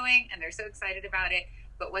nails are growing, and they're so excited about it.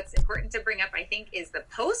 But what's important to bring up, I think, is the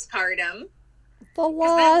postpartum. The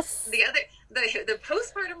loss. The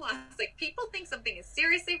postpartum loss. Like people think something is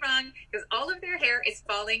seriously wrong because all of their hair is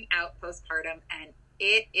falling out postpartum, and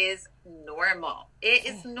it is normal. It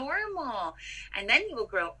is normal. And then you will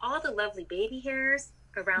grow all the lovely baby hairs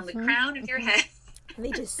around the crown of your head. And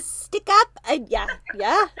they just stick up. Yeah,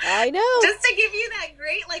 I know. Just to give you that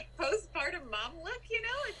great, like, postpartum mom look, you know?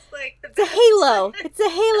 It's like the best. It's a halo. It's a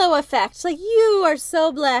halo effect. It's like, you are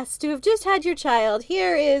so blessed to have just had your child.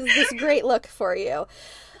 Here is this great look for you.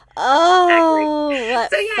 Oh, exactly. What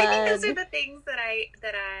so yeah, fun. I think those are the things that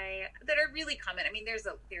are really common. I mean, there's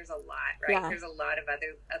a lot, right? Yeah. There's a lot of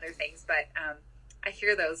other things, but I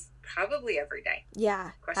hear those probably every day.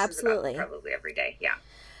 Yeah, questions absolutely. About probably every day. Yeah.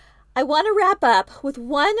 I want to wrap up with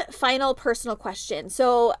one final personal question.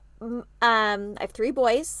 So I have 3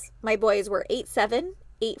 boys. My boys were 8'7",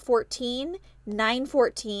 8'14",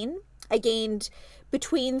 9'14". I gained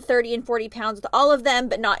between 30 and 40 pounds with all of them,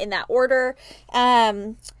 but not in that order.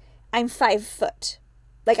 I'm 5 foot.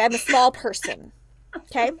 Like, I'm a small person.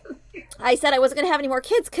 Okay. I said I wasn't going to have any more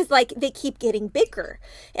kids because, like, they keep getting bigger.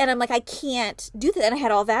 And I'm like, I can't do that. And I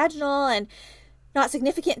had all vaginal and not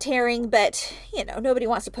significant tearing, but, you know, nobody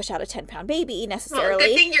wants to push out a 10-pound baby necessarily. Well,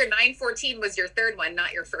 good thing your 9'14" was your third one,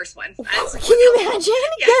 not your first one. Can you imagine?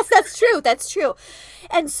 Yeah. Yes, that's true. That's true.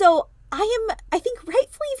 And so I think,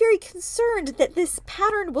 rightfully very concerned that this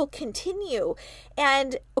pattern will continue.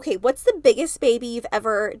 And, okay, what's the biggest baby you've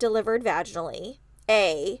ever delivered vaginally?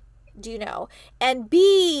 A, do you know? And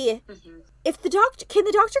B, if the doctor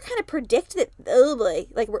kind of predict that, oh boy,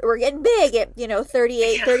 like we're getting big at,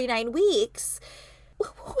 38, 39 weeks,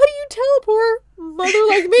 what do you tell a poor mother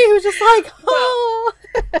like me who's just like, oh.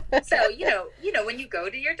 Well, so, when you go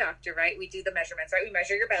to your doctor, right, we do the measurements, right? We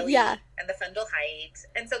measure your belly and the fundal height.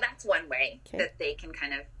 And so that's one way that they can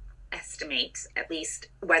kind of estimate at least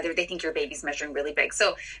whether they think your baby's measuring really big.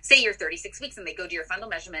 So say you're 36 weeks and they go to your fundal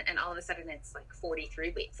measurement and all of a sudden it's like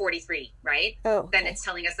 43, right? Oh, okay. Then it's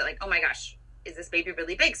telling us that like, oh my gosh, is this baby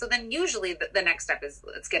really big? So then usually the next step is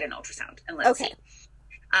let's get an ultrasound and let's see.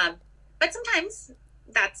 But sometimes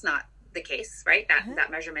that's not the case, right?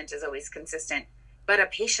 That measurement is always consistent. But a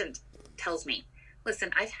patient tells me,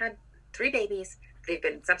 listen, I've had 3 babies. They've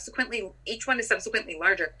been each one is subsequently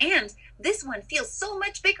larger. And this one feels so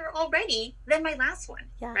much bigger already than my last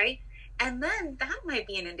one, right? And then that might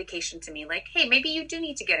be an indication to me like, hey, maybe you do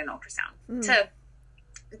need to get an ultrasound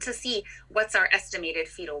to see what's our estimated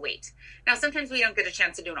fetal weight. Now, sometimes we don't get a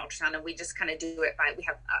chance to do an ultrasound and we just kind of do it we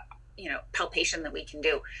have, palpation that we can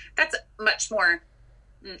do. That's much more,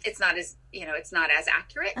 it's not as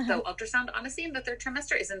accurate. Though ultrasound, honestly, in the 3rd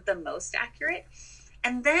trimester isn't the most accurate.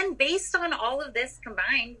 And then based on all of this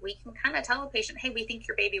combined, we can kind of tell a patient, hey, we think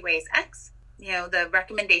your baby weighs X. The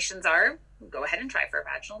recommendations are go ahead and try for a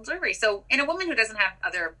vaginal delivery. So in a woman who doesn't have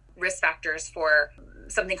other risk factors for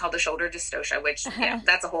something called the shoulder dystocia, which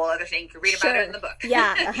that's a whole other thing. You can read about it in the book.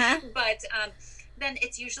 But then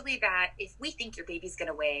it's usually that if we think your baby's going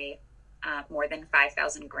to weigh more than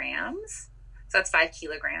 5,000 grams, so that's 5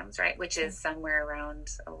 kilograms, right? Which is somewhere around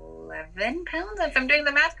 11 pounds, if I'm doing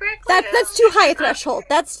the math correctly. That's too high a threshold.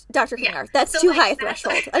 That's Dr. Kingar. That's too high a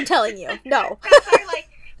threshold. I'm telling you. No.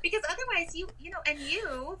 Because otherwise, you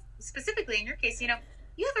specifically in your case, you have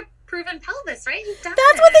a proven pelvis, right? You've done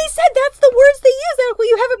That's what they said. That's the words they use. They're like, well,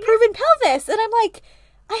 you have a proven pelvis. And I'm like,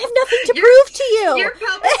 I have nothing to prove to you. Your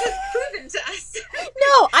pelvis is proven to us.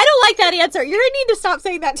 No, I don't like that answer. You're going to need to stop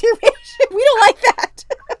saying that to me. We don't like that.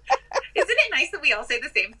 Isn't it nice that we all say the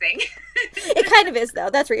same thing? It kind of is, though.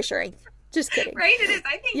 That's reassuring. Just kidding. Right? It is.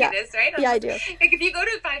 I think it is, right? Yeah, I do. Like if you go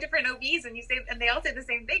to 5 different OBs and they all say the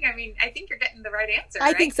same thing, I mean, I think you're getting the right answer.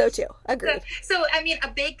 I think so too. Agreed. So, I mean, a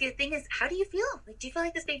big thing is, how do you feel? Like, do you feel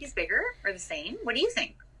like this baby's bigger or the same? What do you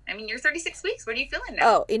think? I mean, you're 36 weeks. What are you feeling now?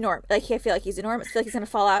 Oh, enormous. Like, I feel like he's enormous. I feel like he's going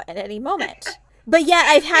to fall out at any moment. But yeah,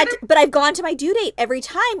 I've gone to my due date every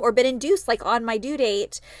time or been induced like on my due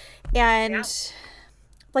date. And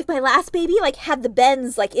like my last baby, like had the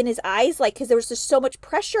bends like in his eyes, like, cause there was just so much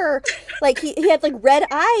pressure. Like he had like red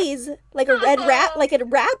eyes, like a red rat, like a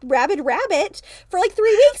rabid rabbit for like 3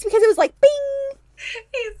 weeks because it was like bing.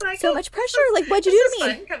 He's like, so much pressure. Like, what'd you do to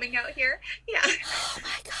me? Fun coming out here. Yeah. Oh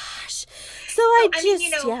my gosh. So I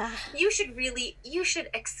you should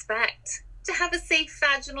expect to have a safe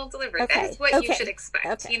vaginal delivery. Okay. That is what you should expect.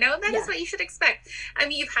 Okay. That is what you should expect. I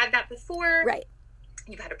mean, you've had that before. Right.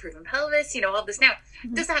 You've had a proven pelvis, all this. Now,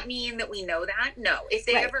 does that mean that we know that? No. If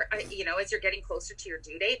they ever, as you're getting closer to your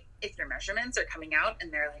due date, if your measurements are coming out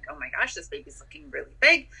and they're like, oh my gosh, this baby's looking really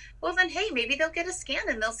big, well then, hey, maybe they'll get a scan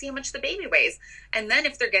and they'll see how much the baby weighs. And then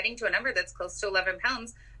if they're getting to a number that's close to 11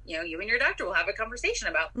 pounds, you and your doctor will have a conversation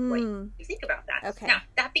about what you think about that. Okay. Now,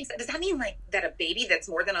 that being said, does that mean like that a baby that's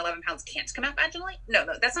more than 11 pounds can't come out vaginally? No,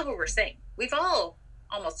 that's not what we're saying. We've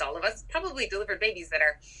almost all of us, probably delivered babies that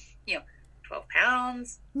are, 12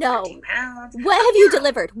 pounds, 13 pounds. What have you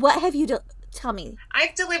delivered? What have you tell me?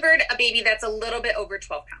 I've delivered a baby that's a little bit over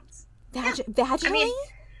 12 pounds. Vaginally? I mean,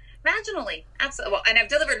 vaginally, absolutely. Well, and I've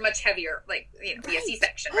delivered much heavier, like, via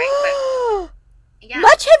C-section, right? But yeah.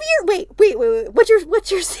 Much heavier? Wait. What's your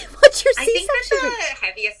C-section? I think that the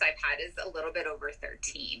heaviest I've had is a little bit over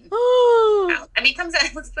 13. Oh. I mean, it comes out,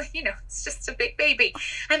 it's just a big baby.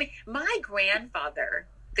 I mean, my grandfather,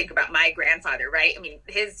 think about my grandfather, right? I mean,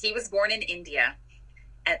 he was born in India,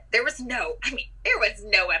 and there was no epidural,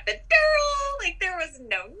 like there was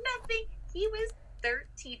nothing. He was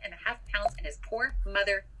 13 and a half pounds, and his poor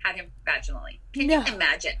mother had him vaginally. Can you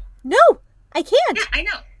imagine? No, I can't. Yeah, I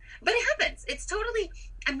know. But it happens. It's totally,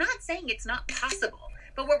 I'm not saying it's not possible,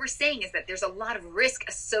 but what we're saying is that there's a lot of risk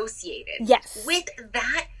associated with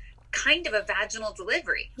that kind of a vaginal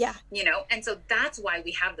delivery. Yeah. And so that's why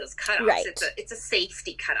we have those cutoffs. Right. It's a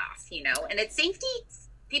safety cutoff, and it's safety.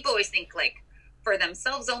 People always think like for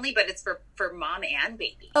themselves only, but it's for mom and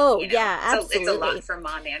baby. Oh, yeah, absolutely. So it's a lot for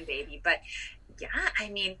mom and baby. But yeah, I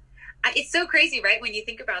mean, it's so crazy, right? When you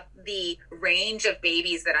think about the range of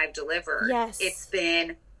babies that I've delivered, it's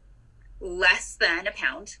been less than a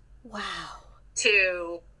pound. Wow.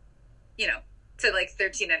 To, to like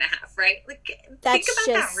 13 and a half, right? Like, that's think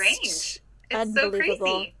about that range. It's so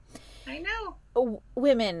crazy. I know.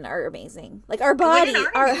 Women are amazing. Like our bodies,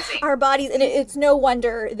 our bodies, and it's no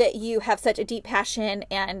wonder that you have such a deep passion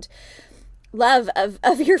and love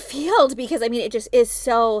of your field, because I mean, it just is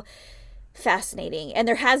so fascinating, and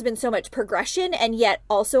there has been so much progression, and yet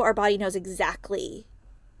also our body knows exactly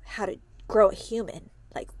how to grow a human.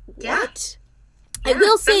 Like, what? I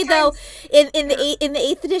will say though, in the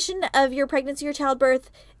eighth edition of your pregnancy or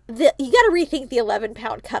childbirth, you got to rethink the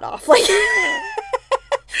 11-pound cutoff. Like,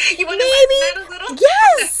 you want to lighten that a little?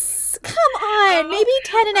 Yes, come on, maybe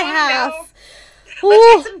 10 and a half. No.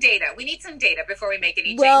 Let's get some data. We need some data before we make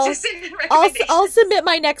any changes in recommendations. I'll submit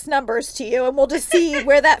my next numbers to you, and we'll just see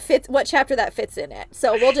where that fits, what chapter that fits in it.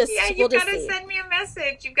 So we'll just you've got to send me a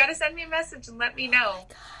message. You've got to send me a message and let me know. Oh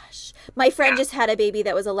my gosh, my friend just had a baby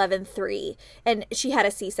that was 11.3, and she had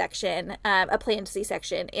a C-section, a planned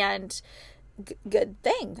C-section, and good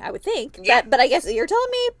thing, I would think. Yeah. But I guess you're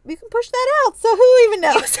telling me you can push that out, so who even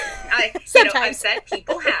knows? Sometimes. I've said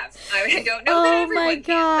people have. I don't know that everyone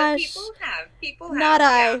can, but people have. People have.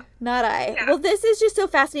 Not I. Yeah. Well, this is just so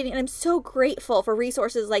fascinating, and I'm so grateful for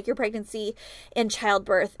resources like your pregnancy and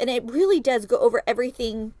childbirth, and it really does go over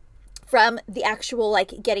everything from the actual,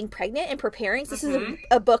 like, getting pregnant and preparing. So this is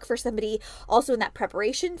a book for somebody also in that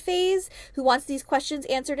preparation phase who wants these questions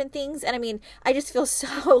answered and things. And I mean, I just feel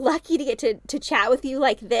so lucky to get to chat with you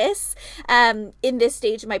like this in this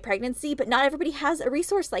stage of my pregnancy. But not everybody has a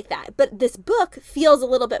resource like that. But this book feels a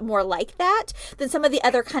little bit more like that than some of the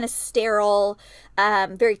other kind of sterile,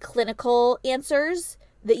 very clinical answers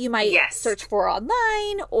that you might search for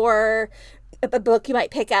online, or a book you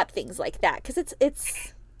might pick up, things like that. Because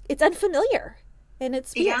it's unfamiliar, and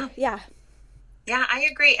it's weird. Yeah, I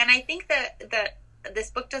agree. And I think that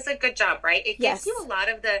this book does a good job, right? It gives you a lot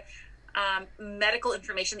of the medical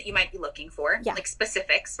information that you might be looking for, like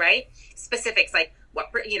specifics, right? Specifics, like what,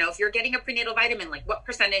 if you're getting a prenatal vitamin, like what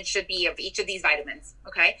percentage should be of each of these vitamins,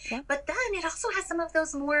 okay? Yeah. But then it also has some of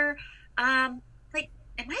those more, like,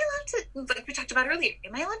 am I allowed to, like we talked about earlier,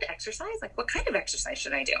 am I allowed to exercise? Like, what kind of exercise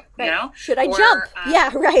should I do? Right. Should I jump?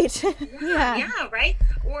 Yeah, right. Yeah, right.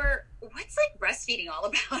 Or what's, like, breastfeeding all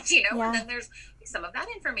about, And then there's some of that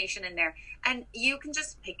information in there. And you can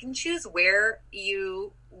just pick and choose where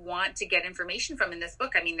you want to get information from in this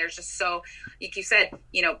book. I mean, there's just so, like you said,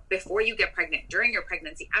 before you get pregnant, during your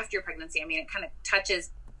pregnancy, after your pregnancy, I mean, it kind of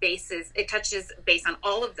touches base on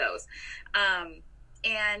all of those.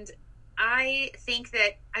 And I think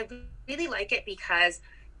that I really like it because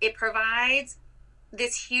it provides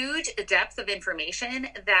this huge depth of information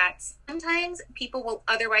that sometimes people will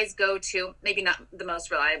otherwise go to, maybe not the most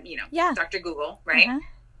reliable, Dr. Google, right?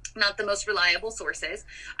 Not the most reliable sources.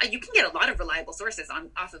 You can get a lot of reliable sources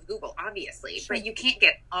off of Google, obviously, but you can't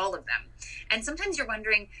get all of them. And sometimes you're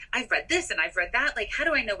wondering, I've read this and I've read that. Like, how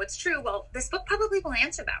do I know what's true? Well, this book probably will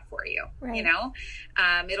answer that for you. Right.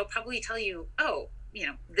 It'll probably tell you,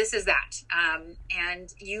 this is that.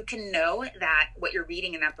 And you can know that what you're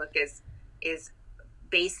reading in that book is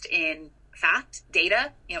based in fact,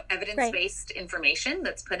 data, evidence-based information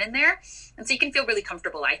that's put in there. And so you can feel really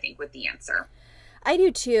comfortable, I think, with the answer. I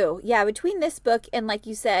do too. Yeah, between this book and, like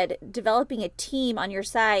you said, developing a team on your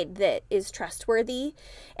side that is trustworthy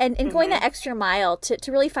and going that extra mile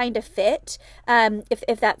to really find a fit,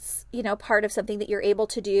 if that's, part of something that you're able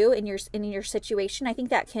to do in your situation, I think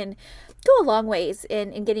that can go a long ways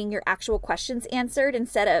in getting your actual questions answered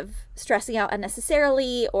instead of stressing out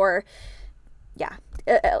unnecessarily or,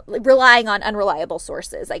 relying on unreliable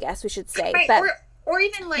sources, I guess we should say. Right. Or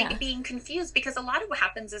even being confused, because a lot of what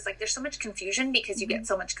happens is, like, there's so much confusion because you get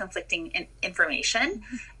so much conflicting information,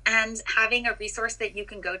 and having a resource that you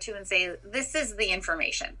can go to and say, this is the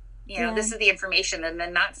information, this is the information, and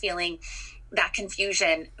then not feeling that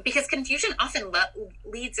confusion, because confusion often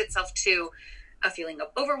leads itself to a feeling of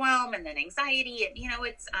overwhelm and then anxiety.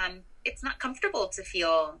 And, it's not comfortable to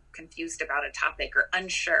feel confused about a topic or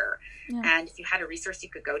unsure. Yeah. And if you had a resource you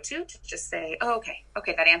could go to just say, oh,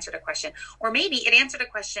 okay, that answered a question. Or maybe it answered a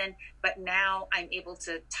question, but now I'm able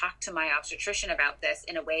to talk to my obstetrician about this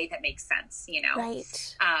in a way that makes sense,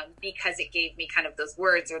 Right. Because it gave me kind of those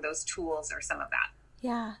words or those tools or some of that.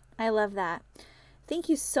 Yeah, I love that. Thank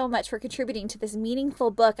you so much for contributing to this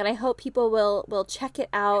meaningful book, and I hope people will check it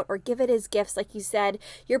out or give it as gifts, like you said,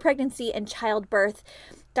 Your Pregnancy and Childbirth.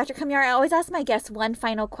 Dr. Kamyar, I always ask my guests one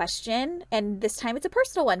final question, and this time it's a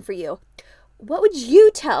personal one for you. What would you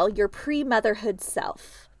tell your pre-motherhood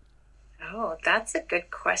self? Oh, that's a good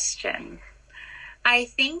question. I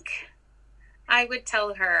think I would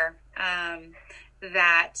tell her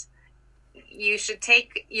that you should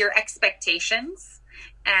take your expectations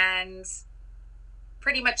and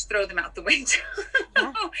pretty much throw them out the window.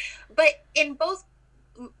 Yeah. But in both,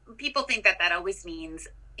 people think that always means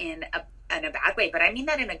in a bad way, but I mean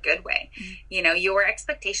that in a good way. Mm-hmm. Your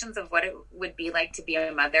expectations of what it would be like to be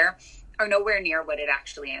a mother are nowhere near what it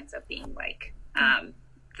actually ends up being like.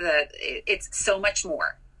 It's so much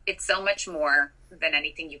more. It's so much more than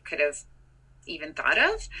anything you could have even thought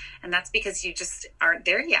of. And that's because you just aren't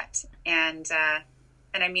there yet. And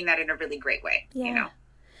I mean that in a really great way, you know?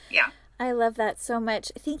 Yeah. I love that so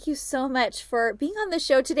much. Thank you so much for being on the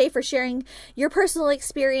show today, for sharing your personal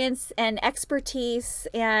experience and expertise.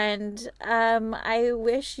 And I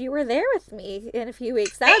wish you were there with me in a few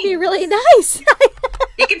weeks. That would be really nice.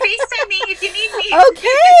 You can FaceTime me if you need me.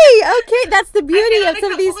 Okay. That's the beauty of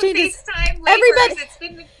some of these changes. Everybody,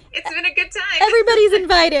 it's been a good time. Everybody's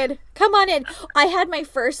invited. Come on in. I had my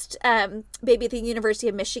first baby at the University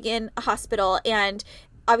of Michigan hospital, and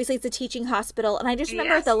obviously it's a teaching hospital. And I just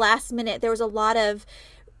remember at the last minute, there was a lot of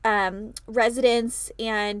residents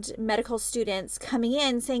and medical students coming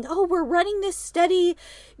in saying, oh, we're running this study.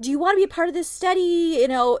 Do you want to be a part of this study? You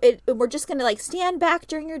know, we're just going to like stand back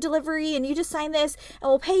during your delivery and you just sign this and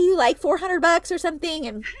we'll pay you like $400 or something.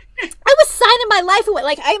 And I was signing my life away.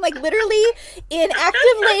 Like I'm like literally in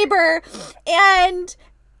active labor, and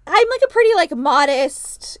I'm like a pretty like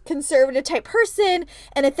modest conservative type person.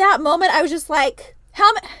 And at that moment I was just like,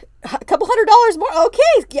 a couple $100 more.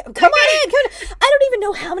 Okay, come on in. I don't even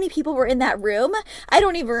know how many people were in that room. I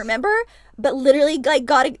don't even remember. But literally, like,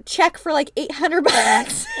 got a check for like $800.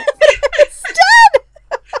 It's done.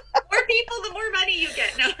 More people, the more money you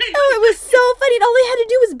get. No. Oh, it was so funny. And all they had to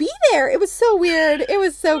do was be there. It was so weird. It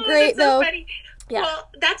was so great, though. Funny. Yeah. Well,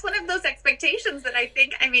 that's one of those expectations that I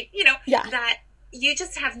think. I mean, you know, that you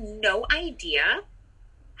just have no idea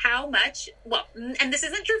how much, well, and this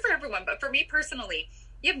isn't true for everyone, but for me personally,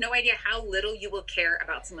 you have no idea how little you will care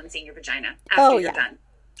about someone seeing your vagina after you're done.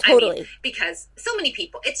 Totally. I mean, because so many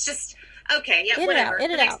people, it's just, okay, whatever. The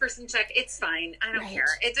next person check, it's fine. I don't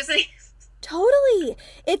care. It doesn't. Totally.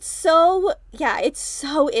 It's so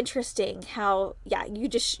interesting how, you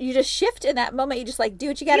just shift in that moment. You just like do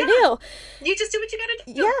what you got to do. You just do what you got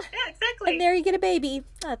to do. Yeah, exactly. And there you get a baby.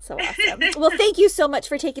 That's so awesome. Well, thank you so much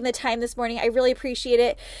for taking the time this morning. I really appreciate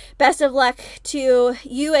it. Best of luck to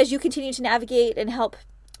you as you continue to navigate and help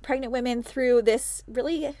pregnant women through this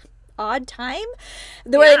really odd time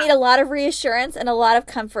where they need a lot of reassurance and a lot of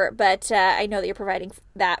comfort, but I know that you're providing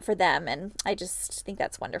that for them, and I just think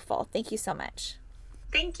that's wonderful. Thank you so much.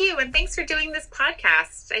 Thank you, and thanks for doing this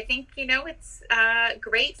podcast. I think, you know, it's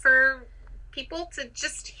great for people to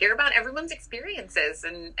just hear about everyone's experiences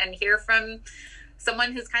and hear from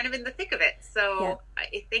someone who's kind of in the thick of it. So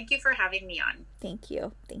thank you for having me on. Thank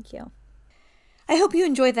you. I hope you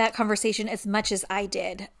enjoyed that conversation as much as I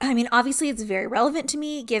did. I mean, obviously it's very relevant to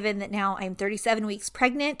me given that now I'm 37 weeks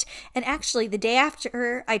pregnant. And actually the day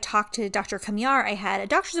after I talked to Dr. Kamyar, I had a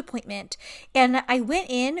doctor's appointment, and I went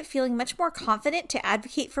in feeling much more confident to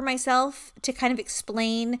advocate for myself, to kind of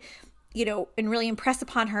explain, you know, and really impress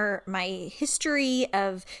upon her my history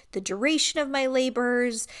of the duration of my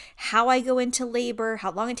labors, how I go into labor,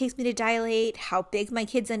 how long it takes me to dilate, how big my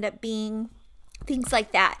kids end up being. Things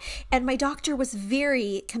like that. And my doctor was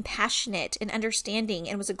very compassionate and understanding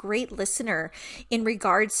and was a great listener in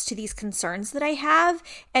regards to these concerns that I have.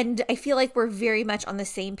 And I feel like we're very much on the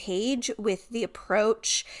same page with the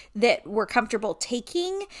approach that we're comfortable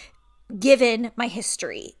taking given my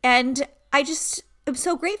history. And I just am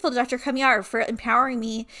so grateful to Dr. Kamyar for empowering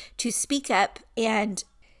me to speak up and,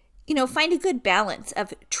 you know, find a good balance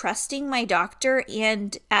of trusting my doctor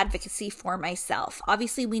and advocacy for myself.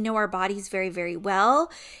 Obviously, we know our bodies very, very well.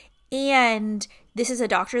 And this is a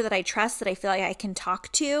doctor that I trust, that I feel like I can talk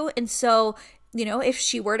to. And so, you know, if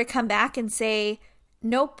she were to come back and say,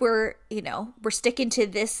 nope, we're sticking to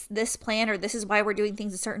this plan, or this is why we're doing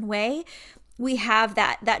things a certain way, we have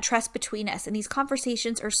that trust between us. And these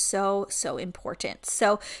conversations are so, so important.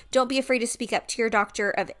 So don't be afraid to speak up to your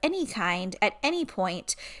doctor of any kind at any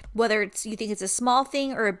point, whether it's you think it's a small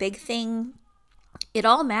thing or a big thing. It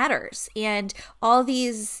all matters. And all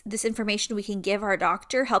this information we can give our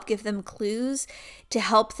doctor, help give them clues to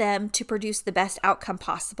help them to produce the best outcome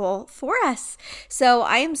possible for us. So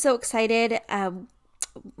I am so excited. I'm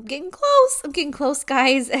getting close,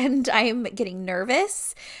 guys, and I'm getting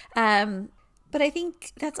nervous. But I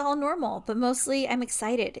think that's all normal. But mostly I'm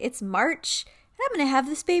excited. It's March, and I'm going to have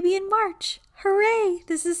this baby in March. Hooray!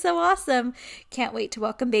 This is so awesome. Can't wait to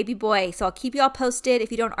welcome baby boy. So I'll keep you all posted. If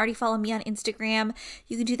you don't already follow me on Instagram,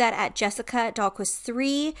 you can do that at Jessica Dahlquist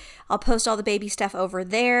 3. I'll post all the baby stuff over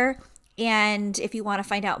there. And if you want to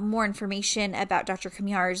find out more information about Dr.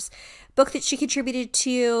 Kamyar's book that she contributed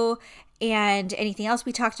to and anything else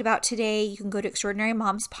we talked about today, you can go to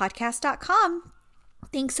extraordinarymomspodcast.com.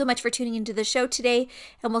 Thanks so much for tuning into the show today,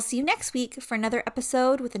 and we'll see you next week for another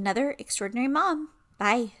episode with another extraordinary mom.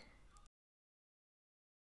 Bye.